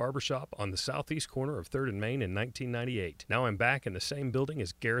Scott's Barbershop on the southeast corner of 3rd and Main in 1998. Now I'm back in the same building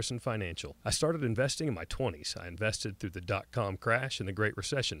as Garrison Financial. I started investing in my 20s. I invested through the dot-com crash and the Great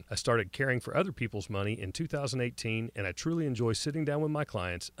Recession. I started caring for other people's money in 2018, and I truly enjoy sitting down with my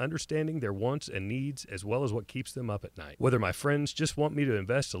clients, understanding their wants and needs as well as what keeps them up at night. Whether my friends just want me to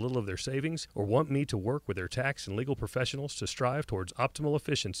invest a little of their savings or want me to work with their tax tax and legal professionals to strive towards optimal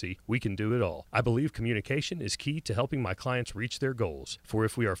efficiency, we can do it all. I believe communication is key to helping my clients reach their goals. For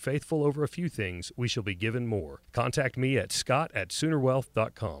if we are faithful over a few things, we shall be given more. Contact me at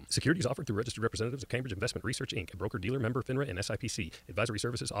scott@soonerwealth.com. Securities offered through registered representatives of Cambridge Investment Research, Inc., a broker-dealer member FINRA and SIPC. Advisory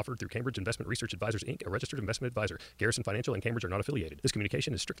services offered through Cambridge Investment Research Advisors, Inc., a registered investment advisor. Garrison Financial and Cambridge are not affiliated. This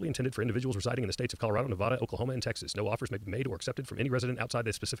communication is strictly intended for individuals residing in the states of Colorado, Nevada, Oklahoma, and Texas. No offers may be made or accepted from any resident outside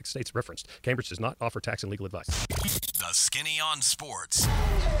the specific states referenced. Cambridge does not offer tax and legal advice. The Skinny on Sports.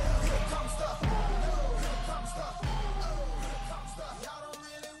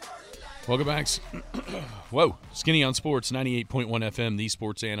 Welcome back. Whoa. Skinny on Sports, 98.1 FM, the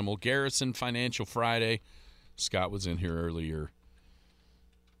sports animal. Garrison Financial Friday. Scott was in here earlier.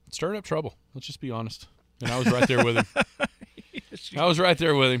 Stirred up trouble. Let's just be honest. And I was right there with him. I was right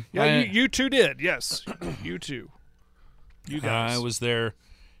there with him. Yeah, you two did. Yes, you two. You guys. I was there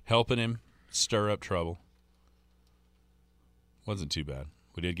helping him stir up trouble. Wasn't too bad.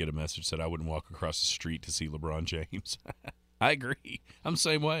 We did get a message that I wouldn't walk across the street to see LeBron James. I agree. I'm the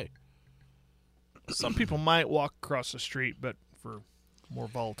same way. Some people might walk across the street, but for more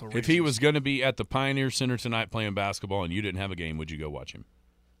volatile reasons. If he was going to be at the Pioneer Center tonight playing basketball and you didn't have a game, would you go watch him?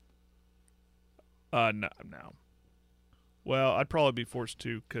 No. Well, I'd probably be forced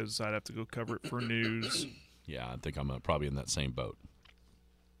to because I'd have to go cover it for news. Yeah, I think I'm probably in that same boat.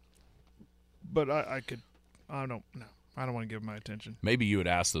 But I could. I don't know. I don't want to give him my attention. Maybe you would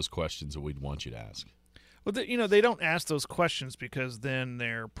ask those questions that we'd want you to ask. Well, they don't ask those questions because then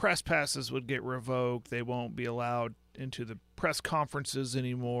their press passes would get revoked. They won't be allowed into the press conferences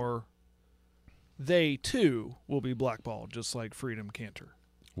anymore. They, too, will be blackballed, just like Freedom Cantor.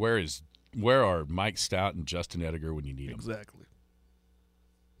 Where are Mike Stout and Justin Edgar when you need them? Exactly.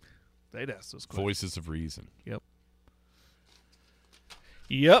 They'd ask those questions. Voices of reason. Yep.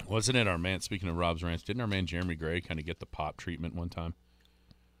 Wasn't it our man, speaking of Rob's Ranch, didn't our man Jeremy Gray kind of get the pop treatment one time?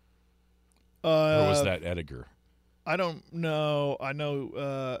 Or was that Edgar? I don't know. I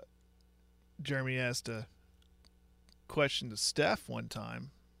know Jeremy asked a question to Steph one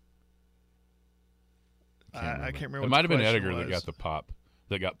time. I can't remember. It might have been Edgar that got the pop,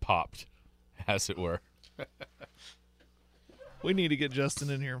 that got popped, as it were. We need to get Justin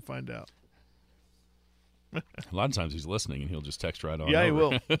in here and find out. A lot of times he's listening and he'll just text right on. Yeah,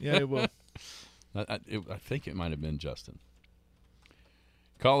 over. He will. I think it might have been Justin.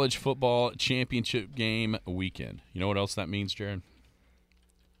 College football championship game weekend. You know what else that means, Jared?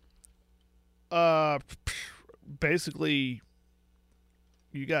 Basically,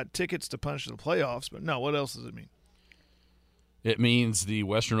 you got tickets to punch to the playoffs, but no, what else does it mean? It means the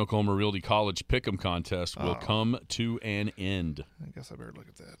Western Oklahoma Realty College Pick'em contest will come to an end. I guess I better look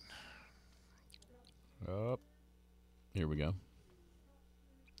at that. Here we go.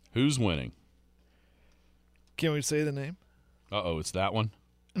 Who's winning? Can we say the name? Uh-oh, it's that one?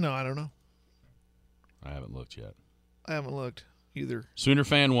 No, I don't know. I haven't looked yet. I haven't looked either. Sooner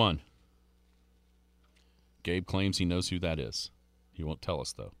fan 1. Gabe claims he knows who that is. He won't tell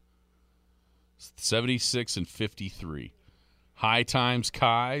us, though. 76-53. High Times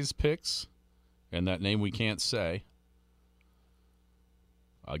Kai's picks, and that name we can't say.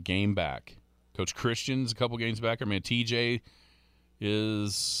 A game back. Coach Christian's a couple games back. I mean, TJ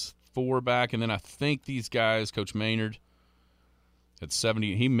is 4 back, and then I think these guys, Coach Maynard, at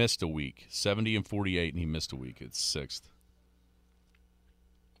 70, he missed a week. 70-48, and he missed a week. It's 6th.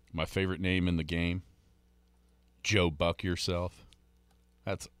 My favorite name in the game, Joe Buck Yourself.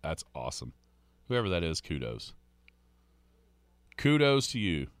 That's awesome. Whoever that is, kudos. Kudos to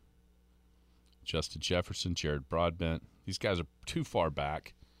you. Justin Jefferson, Jared Broadbent. These guys are too far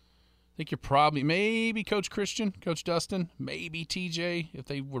back. I think you're probably, maybe Coach Christian, Coach Dustin, maybe TJ, if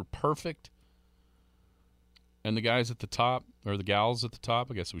they were perfect. And the guys at the top, or the gals at the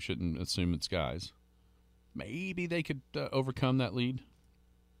top, I guess we shouldn't assume it's guys. Maybe they could overcome that lead.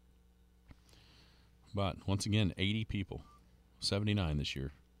 But, once again, 80 people. 79 this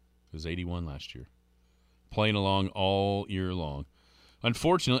year. It was 81 last year. Playing along all year long.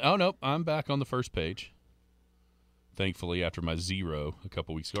 Unfortunately, oh, no, I'm back on the first page. Thankfully, after my 0 a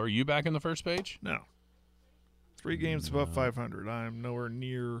couple weeks ago. Are you back on the first page? No. 3 games above 500. I'm nowhere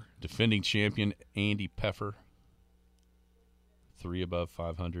near. Defending champion Andy Peffer. 3 above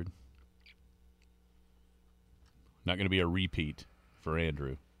 500. Not going to be a repeat for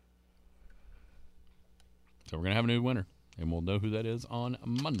Andrew. So we're going to have a new winner, and we'll know who that is on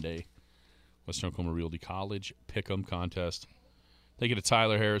Monday. Western Oklahoma Realty College Pick'em contest. Thank you to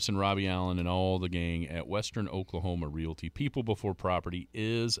Tyler Harrison, Robbie Allen, and all the gang at Western Oklahoma Realty. People before property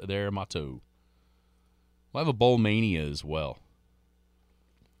is their motto. We'll have a bowl mania as well.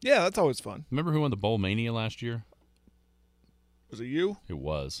 Yeah, that's always fun. Remember who won the Bowl Mania last year? Was it you? It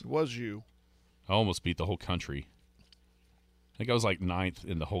was. It was you. I almost beat the whole country. I think I was like 9th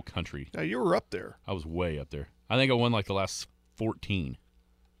in the whole country. Yeah, you were up there. I was way up there. I think I won like the last 14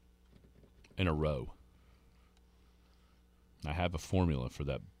 in a row. I have a formula for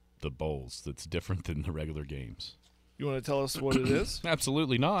the bowls that's different than the regular games. You want to tell us what it is?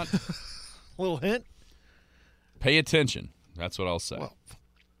 Absolutely not. A little hint? Pay attention. That's what I'll say. Well,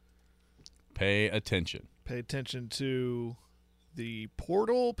 pay attention. Pay attention to the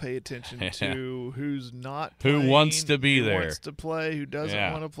portal. Pay attention to who's not playing, who wants to be there. Who wants to play, who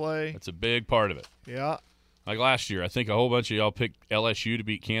doesn't want to play. That's a big part of it. Yeah. Like last year, I think a whole bunch of y'all picked LSU to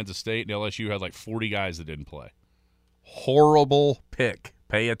beat Kansas State, and LSU had like 40 guys that didn't play. Horrible pick.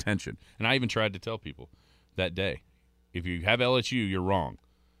 Pay attention. And I even tried to tell people that day, if you have LSU, you're wrong.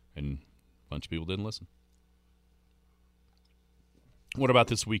 And a bunch of people didn't listen. What about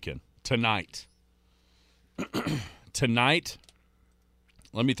this weekend? Tonight. Tonight,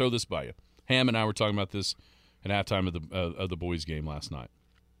 let me throw this by you. Ham and I were talking about this at halftime of the boys' game last night.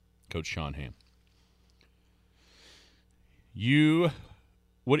 Coach Sean Ham. You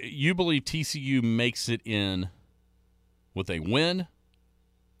believe TCU makes it in with a win,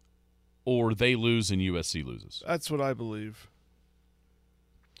 or they lose and USC loses? That's what I believe.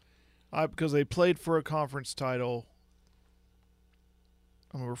 Because they played for a conference title.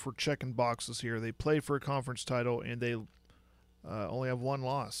 I mean, if we're checking boxes here, they played for a conference title and they only have one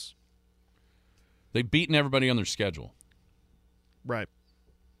loss. They've beaten everybody on their schedule. Right.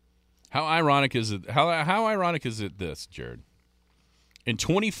 How ironic is it? How ironic is it this, Jared? In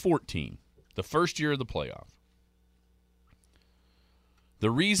 2014, the first year of the playoff,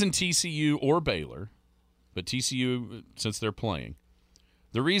 the reason TCU or Baylor, but TCU since they're playing,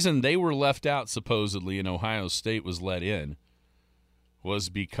 the reason they were left out supposedly and Ohio State was let in was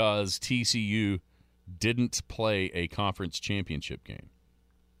because TCU didn't play a conference championship game.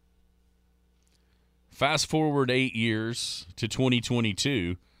 Fast forward 8 years to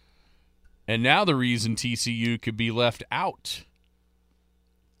 2022, and now the reason TCU could be left out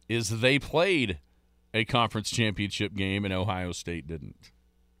is they played a conference championship game and Ohio State didn't.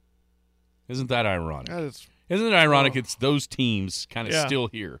 Isn't that ironic? Isn't it ironic it's those teams kind of still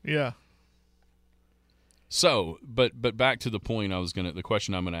here? Yeah. So, but back to the point the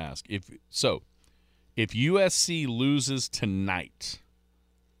question I'm going to ask. If USC loses tonight,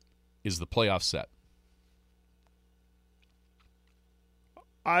 is the playoff set?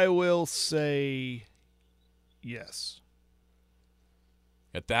 I will say yes.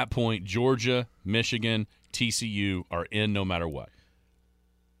 At that point, Georgia, Michigan, TCU are in no matter what.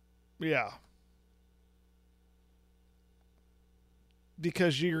 Yeah.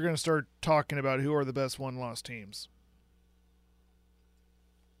 Because you're going to start talking about who are the best one-loss teams.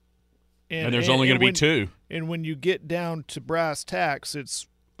 And there's only going to be two. And when you get down to brass tacks, it's,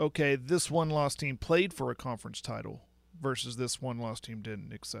 okay, this one-loss team played for a conference title versus this one-loss team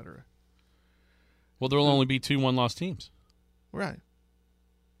didn't, et cetera. Well, there will only be two one-loss teams. Right.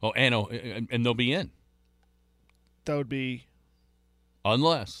 Oh, and they'll be in. That would be...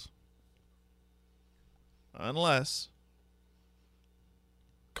 Unless.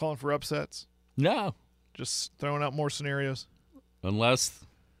 Calling for upsets? No. Just throwing out more scenarios? Unless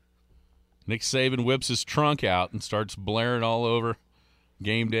Nick Saban whips his trunk out and starts blaring all over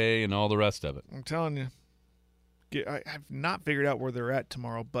game day and all the rest of it. I'm telling you. I've not figured out where they're at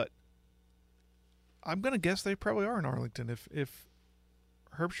tomorrow, but I'm going to guess they probably are in Arlington if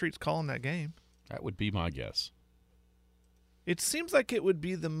Herb Street's calling that game. That would be my guess. It seems like it would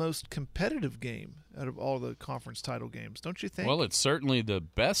be the most competitive game out of all the conference title games, don't you think? Well, it's certainly the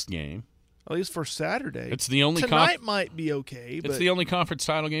best game. At least for Saturday. It's the only Tonight might be okay. It's the only conference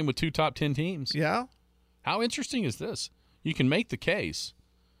title game with two top 10 teams. Yeah. How interesting is this? You can make the case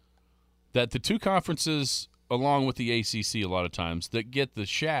that the two conferences, along with the ACC a lot of times, that get the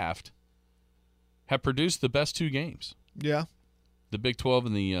shaft have produced the best two games. Yeah. The Big 12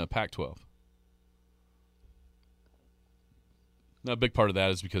 and the Pac-12. Now, a big part of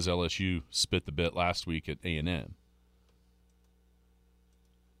that is because LSU spit the bit last week at A&M.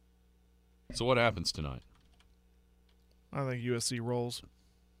 So what happens tonight? I think USC rolls.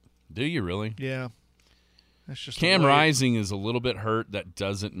 Do you really? Yeah. That's just Cam Rising is a little bit hurt. That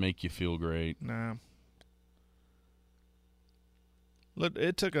doesn't make you feel great. Nah. Look,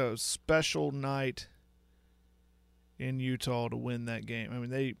 it took a special night in Utah to win that game. I mean,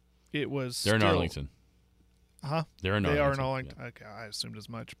 they're in Arlington. Huh? They're in Arlington. They are in Arlington. Yeah. Okay, I assumed as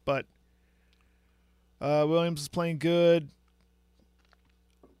much. But Williams is playing good.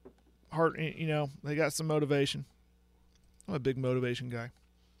 Hart, they got some motivation. I'm a big motivation guy.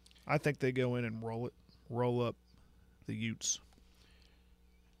 I think they go in and roll up the Utes.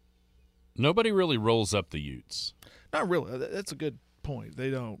 Nobody really rolls up the Utes. Not really. That's a good point. They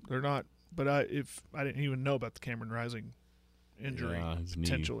don't. They're not. But I didn't even know about the Cameron Rising injury,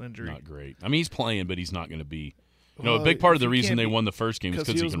 potential injury. Not great. I mean, he's playing, but he's not going to be. A big part of the reason they won the first game is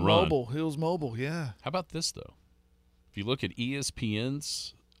because he can run. He was mobile, yeah. How about this, though? If you look at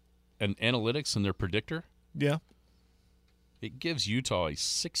ESPN's and analytics and their predictor, yeah, it gives Utah a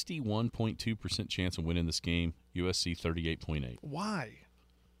 61.2% chance of winning this game, USC 38.8. Why?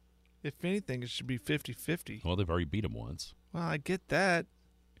 If anything, it should be 50-50. Well, they've already beat them once. Well, I get that.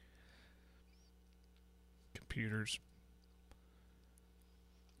 Computers.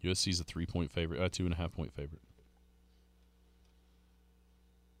 USC's a 3-point favorite, 2.5-point favorite.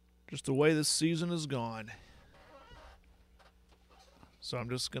 Just the way this season has gone. So I'm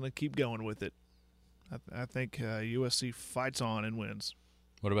just going to keep going with it. I think USC fights on and wins.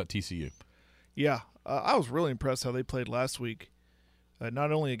 What about TCU? Yeah, I was really impressed how they played last week.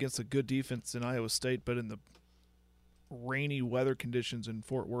 Not only against a good defense in Iowa State, but in the rainy weather conditions in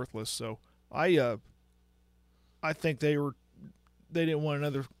Fort Worth. So I think they didn't want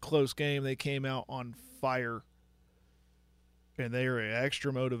another close game. They came out on fire, and they are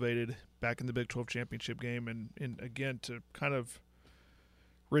extra motivated back in the Big 12 championship game, and again to kind of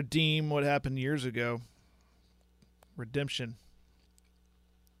redeem what happened years ago. Redemption.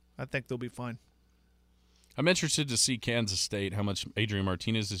 I think they'll be fine. I'm interested to see Kansas State, how much Adrian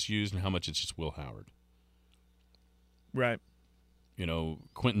Martinez is used and how much it's just Will Howard. Right.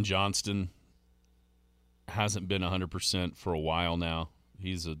 Quentin Johnston hasn't been 100% for a while now.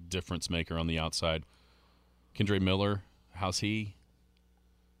 He's a difference maker on the outside. Kendre Miller, how's he?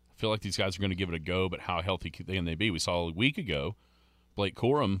 I feel like these guys are going to give it a go, but how healthy can they be? We saw a week ago Blake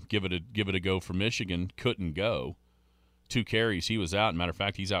Corum give it a go for Michigan, couldn't go. 2 carries, he was out. Matter of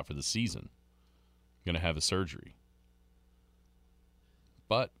fact, he's out for the season. Going to have a surgery.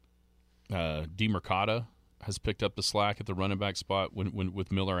 But DeMercado has picked up the slack at the running back spot when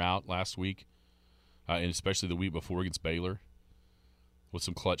with Miller out last week, and especially the week before against Baylor, with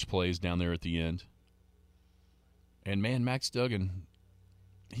some clutch plays down there at the end. And, man, Max Duggan,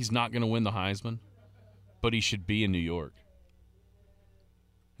 he's not going to win the Heisman, but he should be in New York.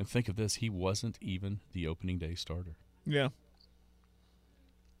 And think of this, he wasn't even the opening day starter. Yeah.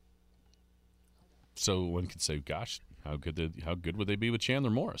 So one could say, gosh, how good would they be with Chandler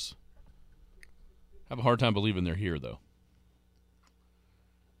Morris? I have a hard time believing they're here, though,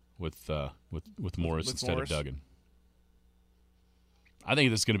 with Morris instead of Duggan. I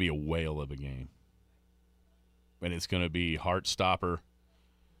think this is going to be a whale of a game. And it's going to be heart stopper.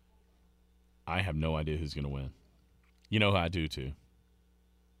 I have no idea who's going to win. You know who I do, too.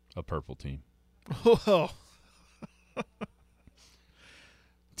 A purple team. Oh.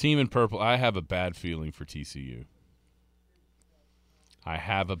 Team in purple. I have a bad feeling for TCU. I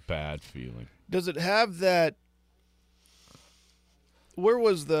have a bad feeling. Does it have that? Where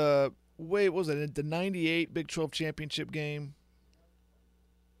was the? Wait, was it the '98 Big 12 championship game?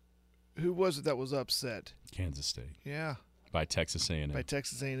 Who was it that was upset? Kansas State. Yeah. By Texas A&M. By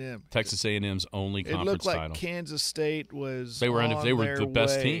Texas A&M. Texas A&M's only conference title. It looked like Kansas State was. They were the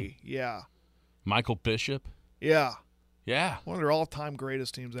best team. Yeah. Michael Bishop. Yeah. Yeah. One of their all-time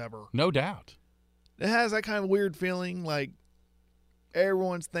greatest teams ever. No doubt. It has that kind of weird feeling, like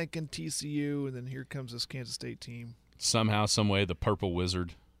everyone's thinking TCU, and then here comes this Kansas State team. Somehow, some way, the Purple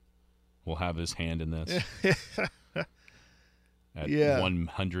Wizard will have his hand in this. At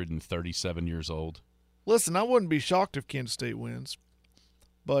 137 years old. Listen, I wouldn't be shocked if Kansas State wins,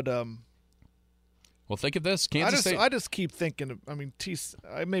 but well, think of this: Kansas State. I just keep thinking of. I mean,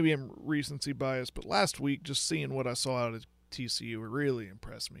 maybe I'm recency biased, but last week, just seeing what I saw out of TCU, it really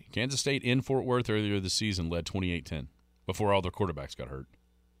impressed me. Kansas State in Fort Worth earlier this season led 28-10 before all their quarterbacks got hurt.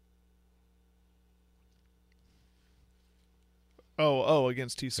 Oh,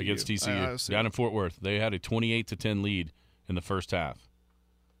 against TCU. Against TCU, down in Fort Worth, they had a 28-10 lead in the first half,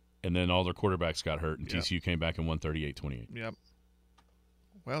 and then all their quarterbacks got hurt, and TCU came back and won 38-28. Yep.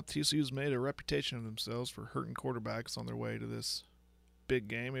 Well, TCU's made a reputation of themselves for hurting quarterbacks on their way to this big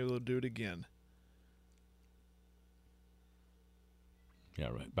game. Maybe they'll do it again. Yeah,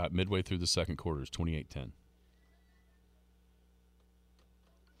 right. About midway through the second quarter, it's 28-10.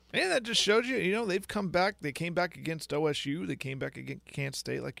 And that just shows you, they've come back. They came back against OSU. They came back against Kansas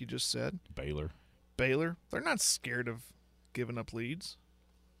State, like you just said. Baylor. They're not scared of giving up leads.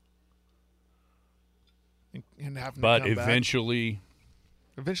 And having but to come eventually back.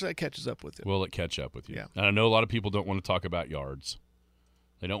 Eventually that catches up with you. Will it catch up with you? Yeah. And I know a lot of people don't want to talk about yards.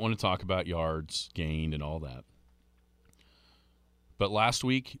 They don't want to talk about yards gained and all that. But last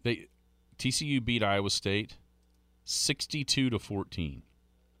week, TCU beat Iowa State 62-14.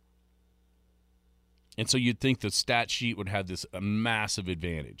 And so you'd think the stat sheet would have this massive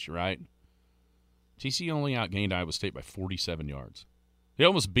advantage, right? TCU only outgained Iowa State by 47 yards. They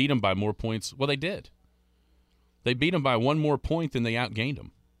almost beat them by more points. Well, they did. They beat them by one more point than they outgained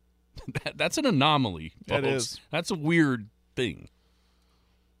them. That's an anomaly, folks. That is. That's a weird thing.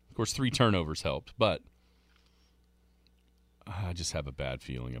 Of course, 3 turnovers helped, but I just have a bad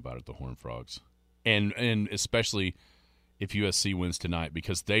feeling about it, the Horned Frogs. And especially if USC wins tonight,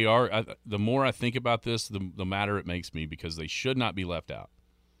 because they are the more I think about this, the madder it makes me, because they should not be left out.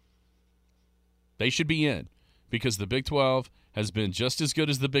 They should be in, because the Big 12 has been just as good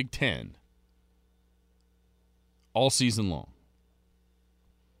as the Big 10 all season long.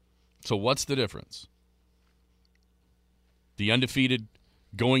 So what's the difference? The undefeated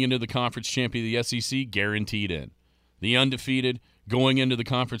going into the conference champion of the SEC, guaranteed in. The undefeated going into the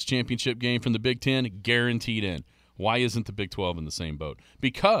conference championship game from the Big 10, guaranteed in. Why isn't the Big 12 in the same boat?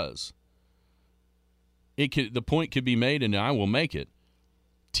 Because the point could be made, and I will make it,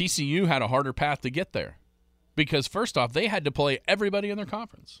 TCU had a harder path to get there. Because first off, they had to play everybody in their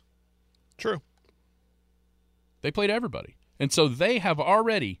conference. True. They played everybody. And so they have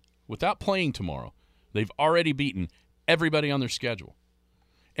already, without playing tomorrow, they've already beaten everybody on their schedule.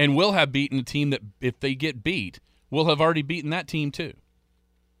 And will have beaten a team that, if they get beat, will have already beaten that team too.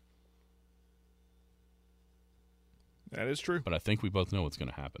 That is true. But I think we both know what's going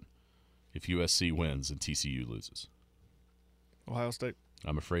to happen if USC wins and TCU loses. Ohio State.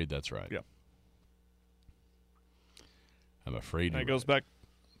 I'm afraid that's right. Yep. I'm afraid that goes back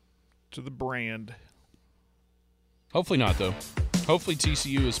to the brand. Hopefully not, though. Hopefully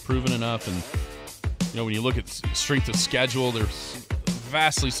TCU is proven enough, and when you look at strength of schedule, they're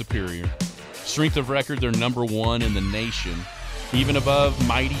vastly superior. Strength of record, they're number 1 in the nation, even above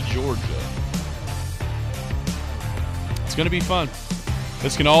mighty Georgia. It's going to be fun.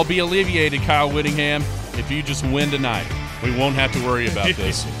 This can all be alleviated, Kyle Whittingham, if you just win tonight. We won't have to worry about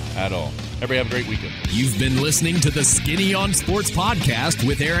this at all. Everybody have a great weekend. You've been listening to the Skinny on Sports podcast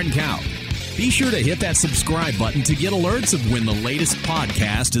with Aaron Cow. Be sure to hit that subscribe button to get alerts of when the latest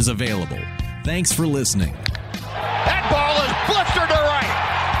podcast is available. Thanks for listening. That ball is blistered